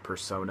complete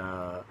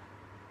Persona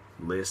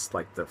list,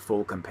 like the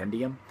full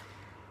compendium.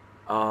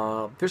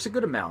 There's a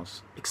good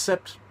amount,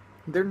 except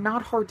they're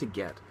not hard to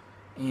get.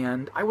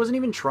 And I wasn't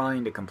even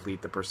trying to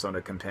complete the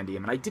Persona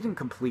compendium, and I didn't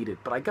complete it,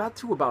 but I got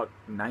to about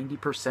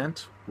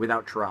 90%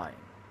 without trying.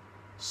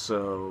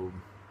 So,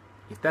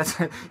 if that's,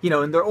 and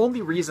the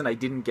only reason I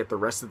didn't get the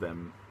rest of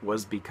them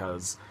was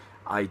because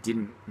I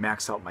didn't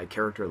max out my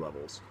character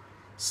levels.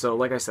 So,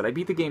 like I said, I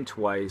beat the game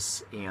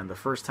twice, and the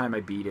first time I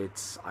beat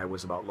it, I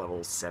was about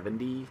level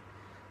 70,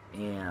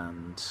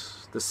 and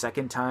the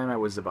second time I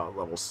was about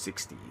level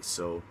 60.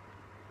 So,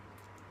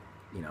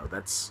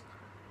 that's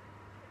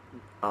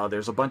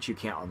there's a bunch you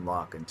can't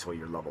unlock until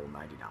you're level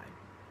 99,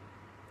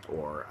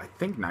 or I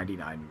think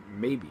 99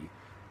 maybe.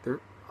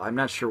 I'm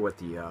not sure what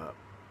the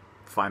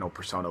final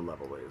Persona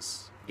level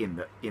is in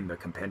the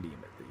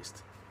compendium at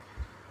least,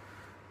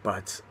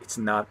 but it's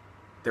not.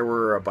 There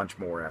were a bunch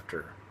more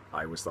after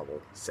I was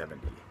level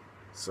 70,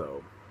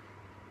 so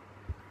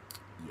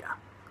yeah.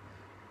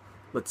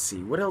 Let's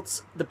see what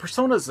else. The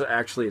Personas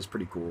actually is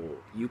pretty cool.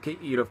 You can,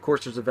 of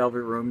course, there's a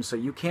Velvet Room, so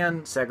you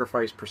can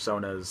sacrifice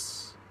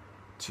Personas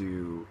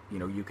to,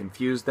 you can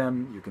fuse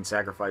them, you can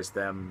sacrifice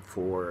them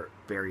for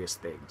various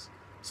things.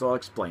 So I'll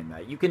explain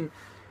that. You can,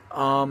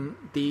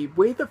 the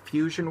way the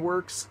fusion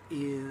works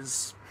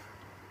is,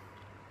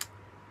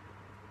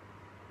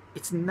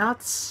 it's not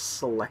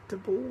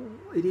selectable.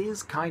 It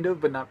is kind of,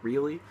 but not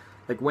really.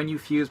 Like when you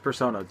fuse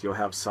Personas, you'll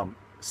have some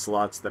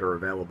slots that are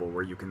available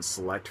where you can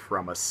select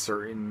from a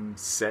certain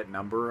set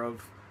number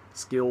of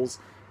skills.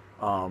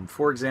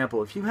 For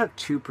example, if you have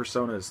two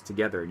Personas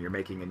together and you're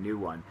making a new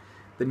one,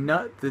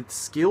 the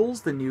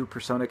skills the new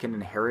Persona can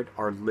inherit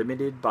are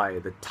limited by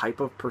the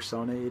type of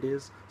Persona it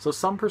is. So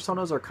some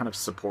Personas are kind of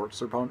support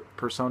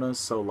Personas,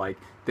 so like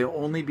they'll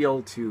only be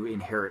able to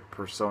inherit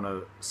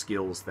Persona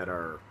skills that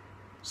are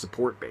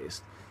support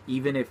based.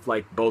 Even if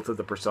like both of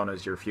the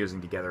Personas you're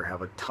fusing together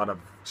have a ton of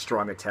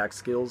strong attack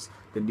skills,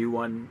 the new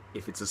one,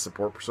 if it's a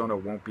support Persona,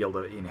 won't be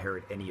able to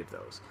inherit any of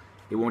those.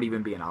 It won't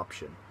even be an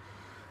option.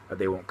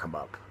 They won't come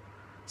up.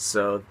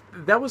 So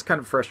that was kind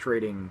of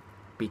frustrating,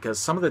 because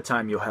some of the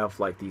time you'll have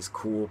like these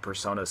cool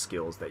Persona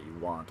skills that you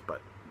want,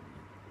 but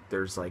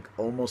there's like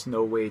almost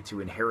no way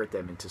to inherit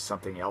them into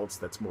something else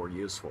that's more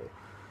useful,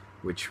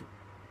 which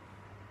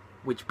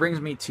brings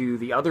me to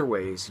the other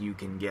ways you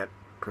can get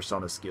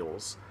Persona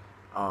skills,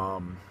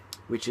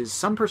 which is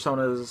some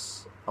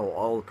Personas,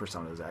 all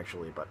Personas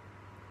actually, but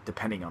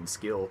depending on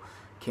skill,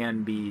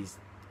 can be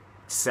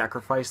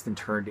sacrificed and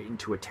turned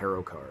into a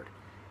tarot card.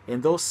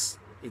 And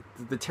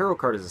the tarot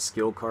card is a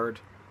skill card,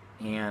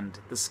 and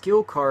the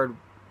skill card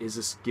is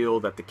a skill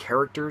that the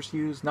characters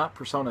use, not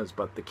Personas,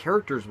 but the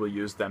characters will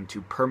use them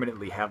to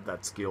permanently have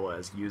that skill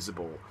as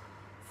usable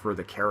for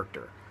the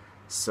character.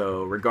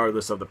 So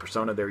regardless of the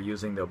Persona they're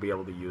using, they'll be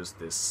able to use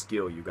this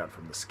skill you got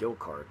from the skill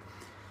card.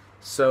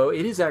 So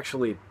it is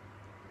actually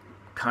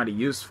kind of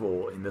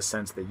useful in the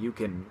sense that you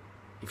can,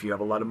 if you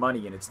have a lot of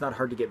money and it's not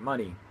hard to get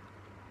money,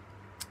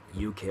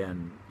 you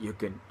can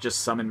just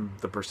summon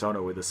the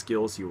Persona with the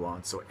skills you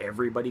want. So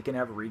everybody can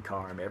have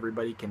Recarm,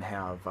 everybody can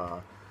have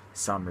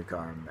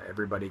Sanricarm,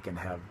 everybody can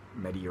have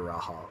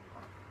Mediaraha.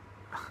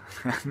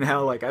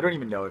 Now, like, I don't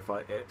even know if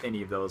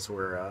any of those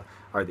are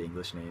the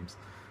English names,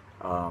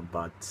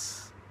 but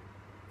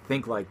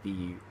think like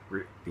the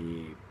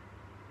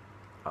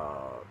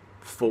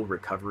full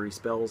recovery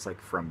spells, like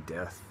from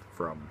death,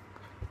 from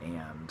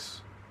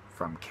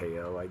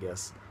KO, I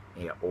guess,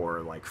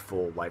 or like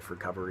full life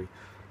recovery.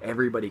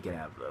 Everybody can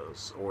have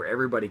those, or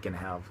everybody can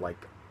have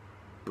like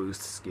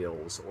boost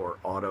skills or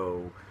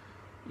auto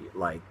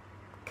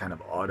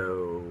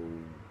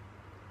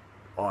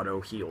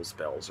heal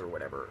spells or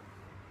whatever.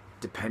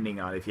 Depending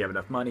on if you have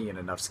enough money and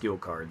enough skill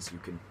cards, you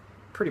can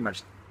pretty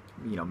much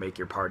make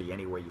your party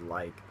any way you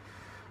like.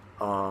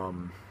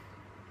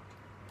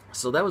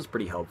 So that was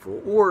pretty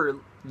helpful. Or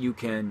you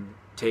can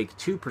take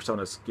two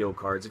Persona skill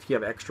cards if you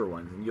have extra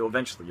ones, and you'll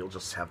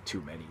just have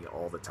too many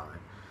all the time,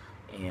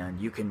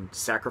 and you can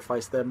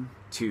sacrifice them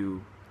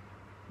to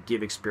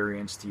give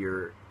experience to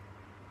your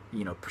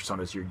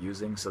Personas you're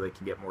using, so they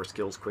can get more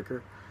skills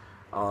quicker.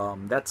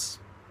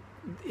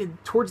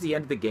 Towards the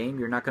end of the game,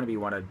 you're not going to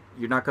want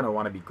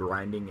to be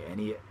grinding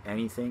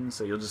anything,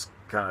 so you'll just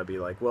kind of be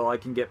like, well, I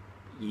can get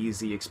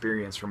easy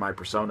experience for my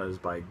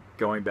Personas by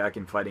going back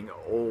and fighting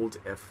old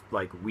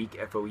weak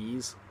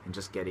FOEs and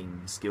just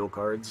getting skill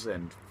cards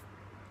and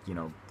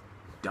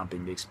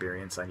dumping the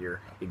experience on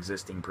your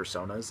existing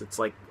Personas. It's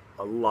like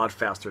a lot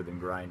faster than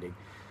grinding.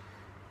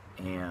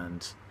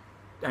 And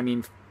I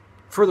mean,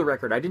 for the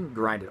record, I didn't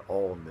grind at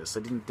all in this.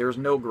 There was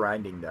no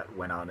grinding that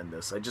went on in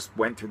this. I just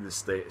went through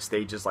the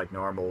stages like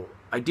normal.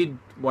 I did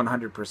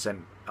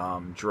 100%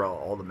 draw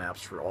all the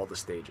maps for all the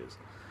stages.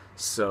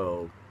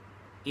 So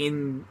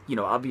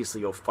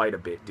obviously you'll fight a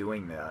bit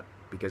doing that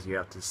because you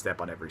have to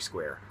step on every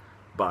square.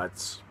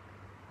 But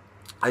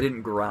I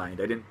didn't grind.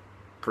 I didn't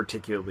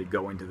particularly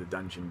go into the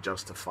dungeon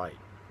just to fight.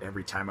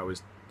 Every time I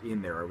was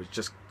in there, I was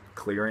just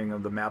clearing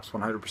of the maps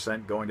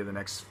 100%, going to the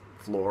next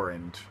floor,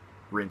 and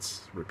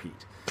rinse,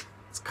 repeat.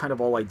 it's kind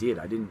of all I did.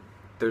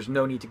 There's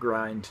no need to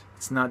grind.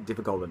 It's not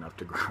difficult enough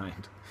to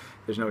grind.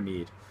 There's no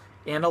need.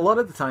 And a lot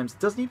of the times, it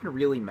doesn't even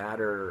really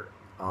matter.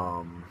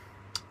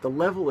 The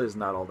level is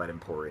not all that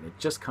important.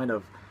 It's just kind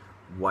of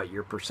what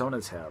your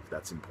personas have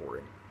that's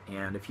important.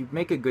 And if you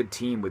make a good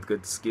team with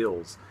good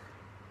skills,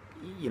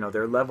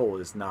 their level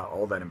is not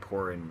all that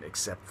important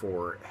except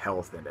for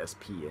health and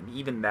SP. And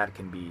even that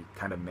can be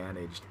kind of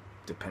managed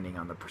depending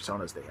on the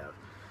personas they have.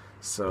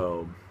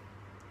 So,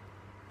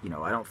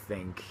 I don't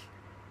think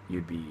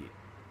you'd be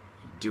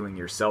doing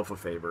yourself a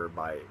favor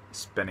by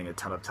spending a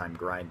ton of time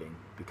grinding,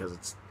 because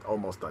it's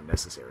almost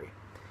unnecessary.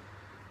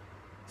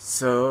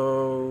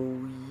 So,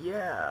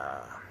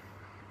 yeah.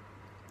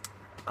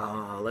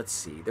 Let's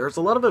see. There's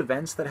a lot of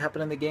events that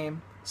happen in the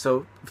game.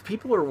 So, if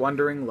people are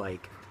wondering,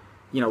 like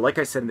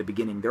I said in the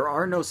beginning, there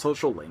are no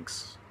social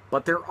links,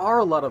 but there are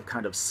a lot of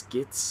kind of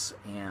skits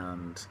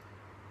and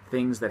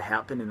things that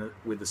happen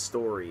with the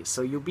story.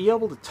 So you'll be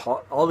able to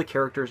talk. All the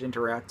characters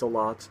interact a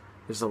lot.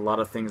 There's a lot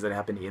of things that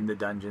happen in the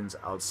dungeons,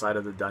 outside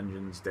of the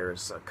dungeons.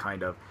 There's a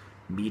kind of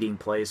meeting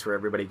place where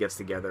everybody gets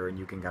together and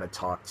you can kind of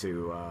talk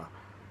to,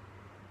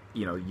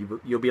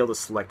 you'll be able to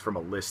select from a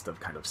list of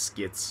kind of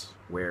skits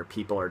where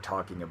people are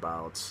talking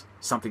about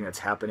something that's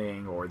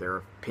happening, or their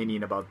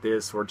opinion about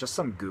this, or just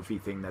some goofy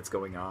thing that's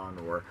going on,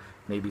 or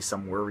maybe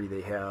some worry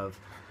they have.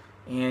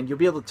 And you'll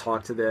be able to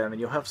talk to them,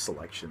 and you'll have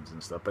selections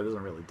and stuff, but it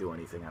doesn't really do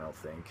anything, I don't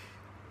think.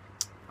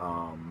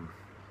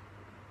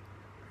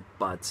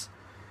 But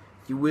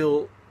you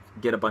will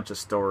get a bunch of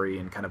story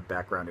and kind of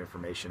background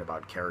information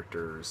about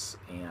characters,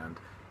 and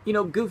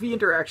goofy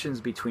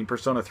interactions between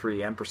Persona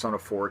 3 and Persona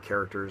 4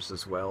 characters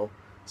as well.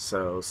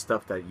 So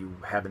stuff that you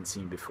haven't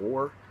seen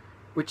before,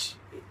 which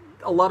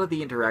a lot of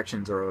the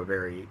interactions are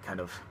very kind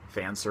of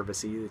fan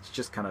servicey. It's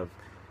just kind of,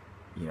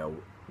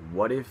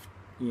 what if,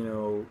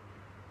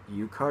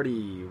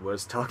 Yukari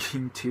was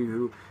talking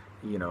to,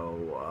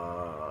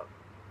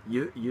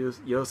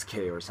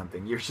 Yosuke or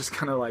something. You're just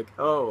kind of like,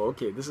 oh,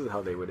 okay, this is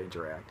how they would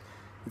interact.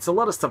 It's a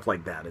lot of stuff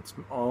like that.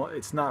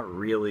 It's not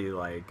really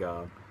like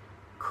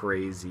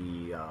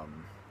crazy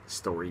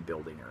story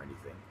building or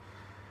anything.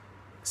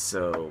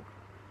 So,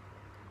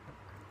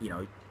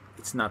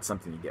 it's not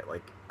something you get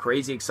like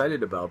crazy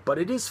excited about, but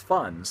it is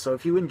fun. So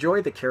if you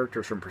enjoy the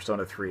characters from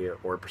Persona 3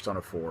 or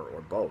Persona 4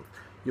 or both,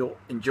 you'll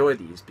enjoy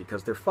these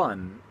because they're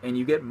fun, and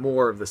you get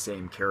more of the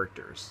same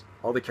characters.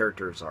 All the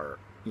characters are,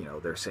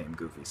 their same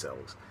goofy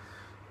selves,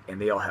 and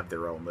they all have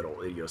their own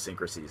little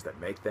idiosyncrasies that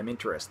make them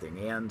interesting.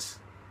 And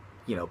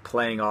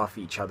playing off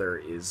each other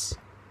is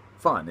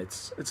fun.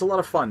 It's a lot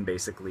of fun,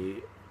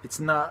 basically. It's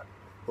not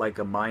like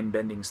a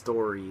mind-bending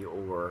story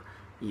or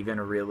even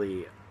a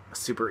really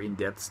super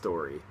in-depth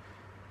story,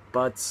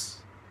 but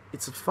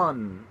it's a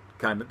fun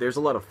kind of, there's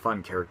a lot of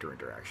fun character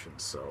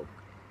interactions. So,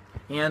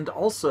 and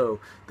also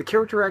the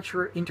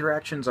character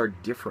interactions are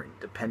different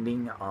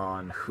depending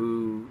on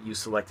who you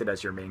selected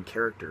as your main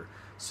character.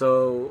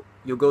 So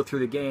you'll go through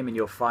the game and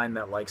you'll find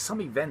that like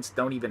some events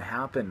don't even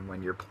happen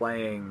when you're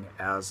playing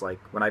as, like,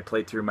 when I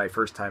played through my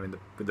first time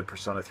with the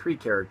Persona 3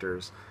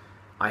 characters,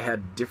 I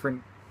had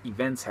different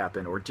events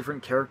happen, or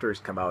different characters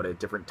come out at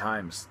different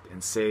times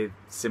and say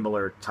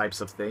similar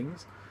types of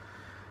things.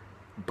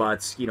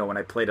 But, when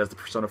I played as the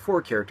Persona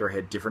 4 character, I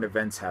had different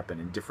events happen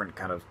and different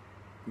kind of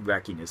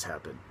wackiness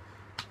happen.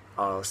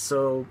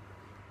 So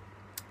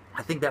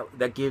I think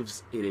that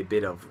gives it a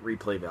bit of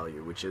replay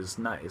value, which is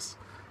nice,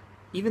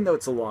 even though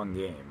it's a long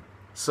game.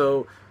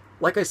 So,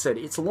 like I said,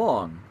 it's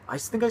long. I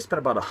think I spent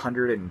about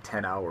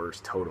 110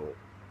 hours total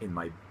in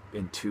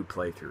 2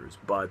 playthroughs,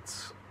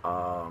 but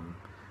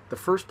the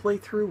first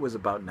playthrough was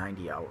about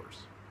 90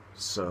 hours.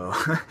 So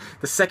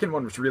the second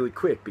one was really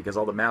quick because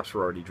all the maps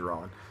were already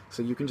drawn,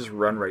 so you can just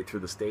run right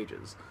through the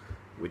stages,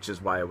 which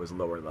is why I was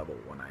lower level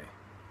when I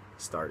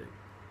started.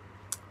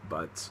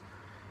 But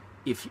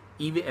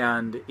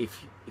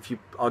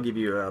I'll give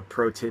you a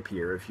pro tip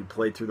here. If you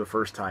played through the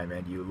first time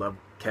and you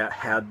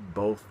had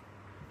both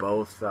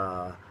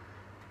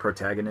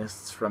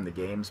protagonists from the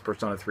games,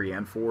 Persona 3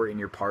 and 4, in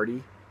your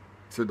party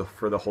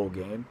for the whole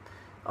game,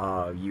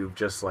 you've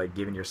just like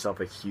given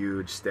yourself a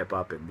huge step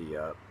up in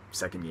the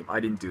second game. I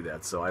didn't do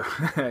that, so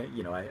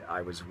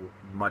I was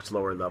much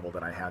lower level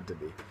than I had to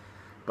be,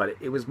 but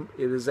it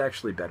was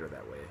actually better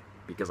that way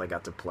because I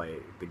got to play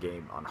the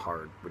game on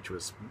hard, which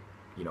was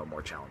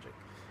more challenging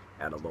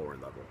at a lower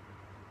level.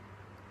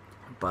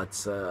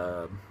 But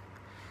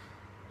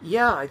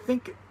yeah, I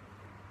think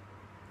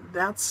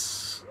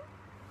that's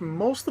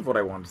most of what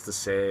I wanted to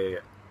say.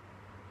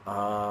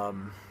 I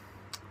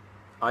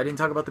didn't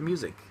talk about the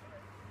music.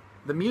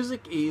 The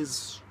music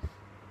is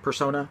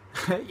Persona.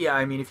 Yeah,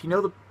 I mean, if you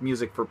know the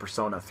music for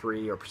Persona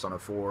 3 or Persona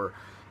 4,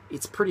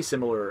 it's pretty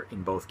similar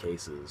in both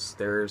cases.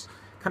 There's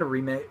kind of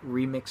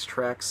remix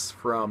tracks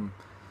from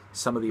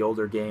some of the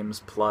older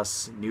games,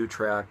 plus new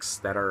tracks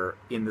that are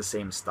in the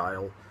same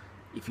style.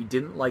 If you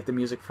didn't like the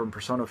music from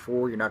Persona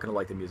 4, you're not going to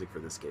like the music for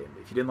this game.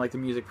 If you didn't like the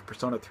music for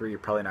Persona 3, you're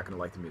probably not going to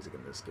like the music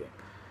in this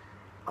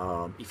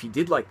game. If you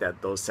did like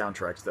those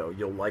soundtracks, though,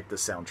 you'll like the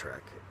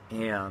soundtrack.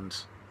 And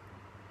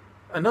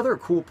another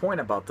cool point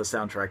about the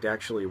soundtrack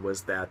actually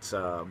was that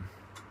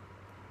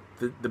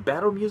the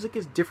battle music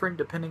is different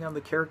depending on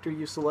the character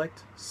you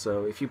select.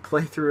 So if you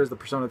play through as the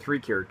Persona 3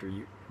 character,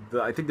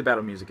 I think the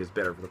battle music is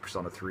better for the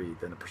Persona 3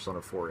 than the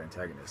Persona 4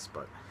 antagonist,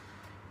 but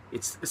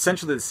it's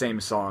essentially the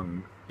same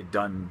song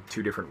done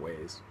two different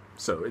ways.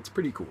 So it's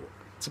pretty cool.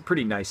 It's a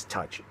pretty nice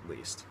touch, at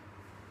least.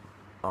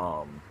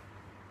 I'm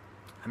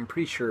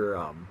pretty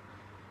sure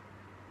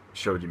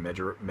Shoji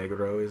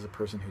Meguro is the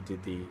person who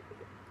did the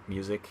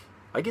music.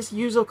 I guess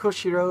Yuzo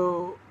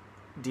Koshiro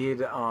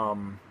did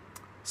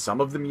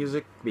some of the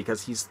music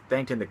because he's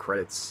thanked in the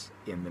credits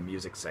in the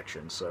music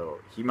section, so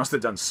he must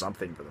have done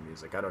something for the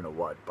music. I don't know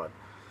what, but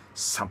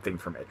something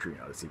from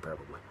Etrian Odyssey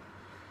probably.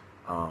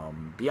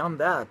 Beyond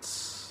that,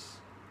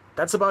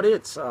 that's about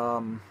it.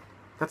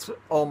 That's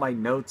all my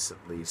notes,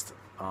 at least.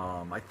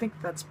 I think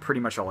that's pretty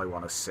much all I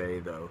want to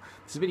say, though.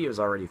 This video is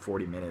already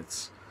 40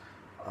 minutes,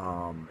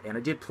 and I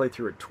did play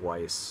through it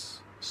twice,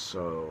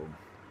 so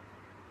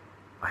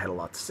I had a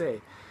lot to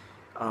say.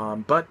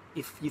 But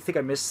if you think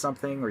I missed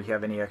something, or you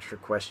have any extra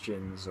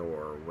questions,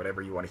 or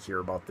whatever you want to hear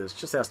about this,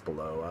 just ask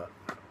below.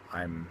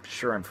 I'm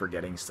sure I'm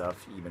forgetting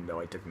stuff, even though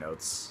I took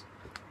notes.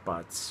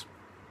 But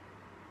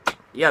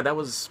yeah, that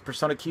was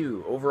Persona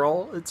Q.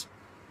 Overall, it's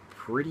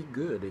pretty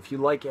good. If you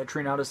like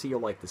Etrian Odyssey,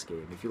 you'll like this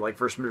game. If you like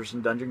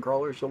first-person dungeon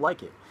crawlers, you'll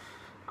like it.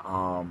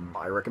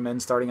 I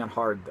recommend starting on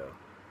hard,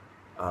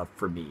 though.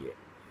 For me,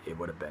 it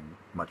would have been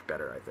much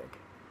better, I think.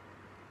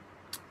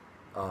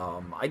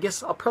 I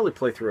guess I'll probably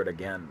play through it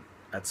again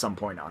at some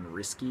point on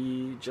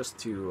Risky, just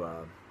to,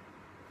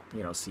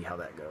 see how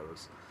that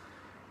goes.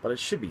 But it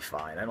should be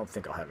fine. I don't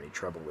think I'll have any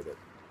trouble with it.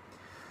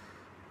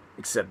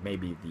 Except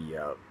maybe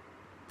the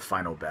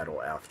final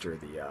battle after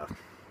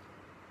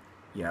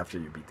after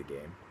you beat the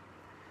game.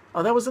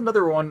 Oh, that was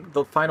another one.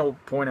 The final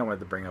point I wanted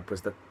to bring up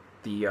was that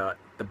the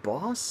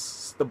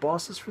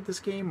bosses for this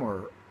game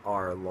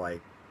are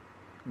like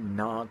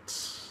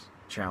not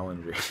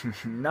challenging,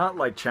 not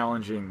like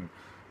challenging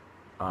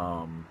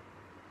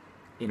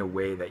in a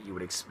way that you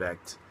would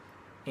expect.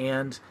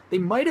 And they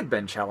might have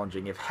been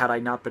challenging had I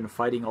not been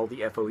fighting all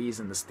the FOEs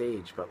in the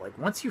stage. But like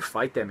once you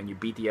fight them and you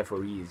beat the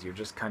FOEs, you're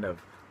just kind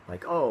of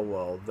like, oh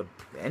well, the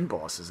end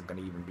boss isn't going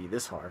to even be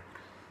this hard.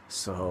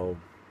 So,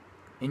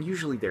 and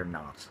usually they're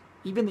not.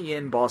 Even the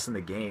end boss in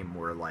the game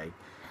were like,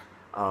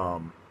 I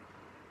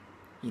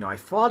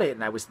fought it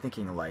and I was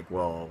thinking like,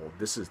 well,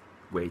 this is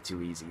way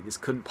too easy. This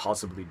couldn't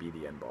possibly be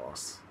the end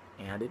boss.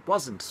 And it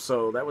wasn't,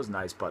 so that was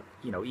nice. But,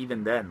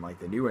 even then, like,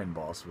 the new end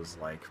boss was,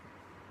 like,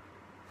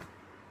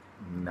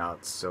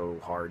 not so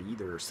hard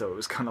either. So it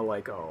was kind of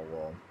like, oh,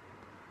 well,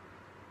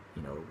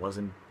 it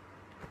wasn't,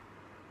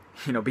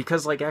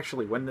 because, like,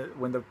 actually, when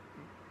the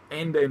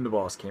end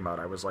boss came out,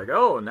 I was like,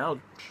 oh, now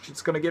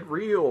it's going to get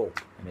real.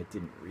 And it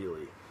didn't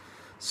really.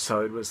 So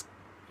it was,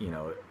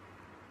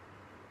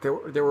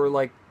 there were,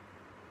 like,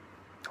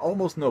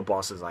 almost no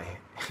bosses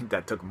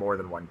that took more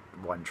than one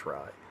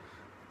try.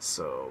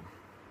 So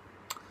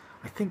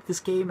I think this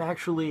game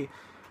actually,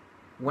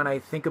 when I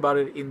think about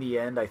it in the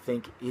end, I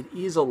think it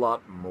is a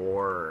lot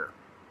more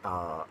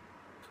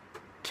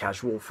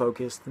casual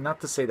focused. Not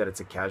to say that it's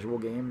a casual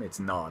game, it's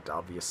not,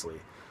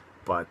 obviously.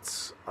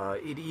 But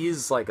it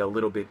is like a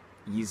little bit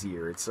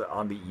easier. It's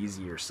on the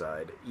easier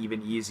side,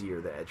 even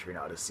easier than Etrian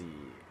Odyssey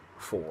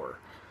 4.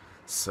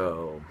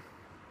 So,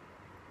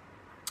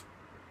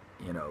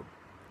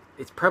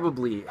 it's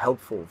probably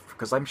helpful,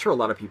 because I'm sure a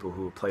lot of people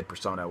who have played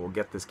Persona will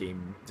get this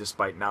game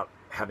despite not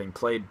having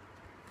played,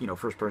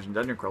 first-person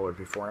dungeon crawler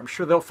before. I'm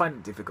sure they'll find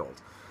it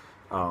difficult,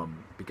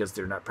 because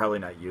they're probably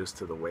not used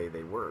to the way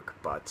they work.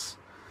 But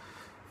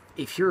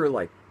if you're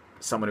like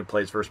someone who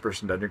plays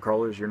first-person dungeon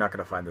crawlers, you're not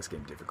going to find this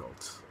game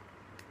difficult.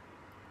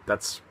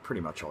 That's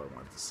pretty much all I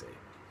wanted to say,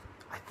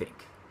 I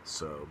think.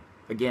 So,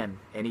 again,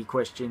 any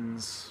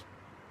questions,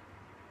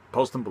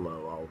 post them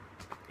below. I'll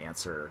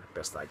answer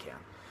best I can.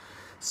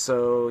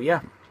 So,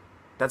 yeah,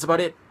 that's about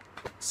it.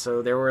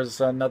 So there was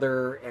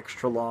another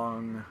extra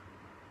long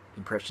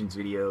impressions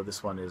video.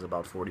 This one is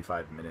about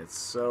 45 minutes.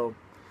 So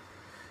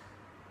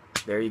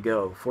there you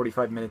go.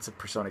 45 minutes of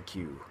Persona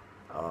Q.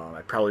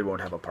 I probably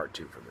won't have a part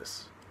 2 for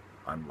this,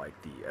 unlike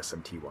the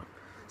SMT one.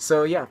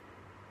 So yeah,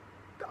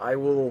 I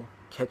will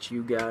catch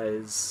you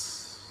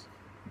guys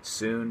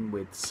soon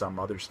with some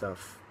other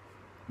stuff.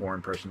 More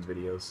impressions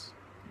videos.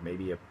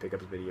 Maybe a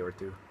pickups video or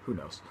two. Who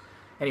knows?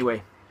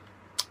 Anyway,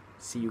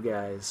 see you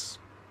guys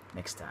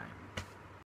next time.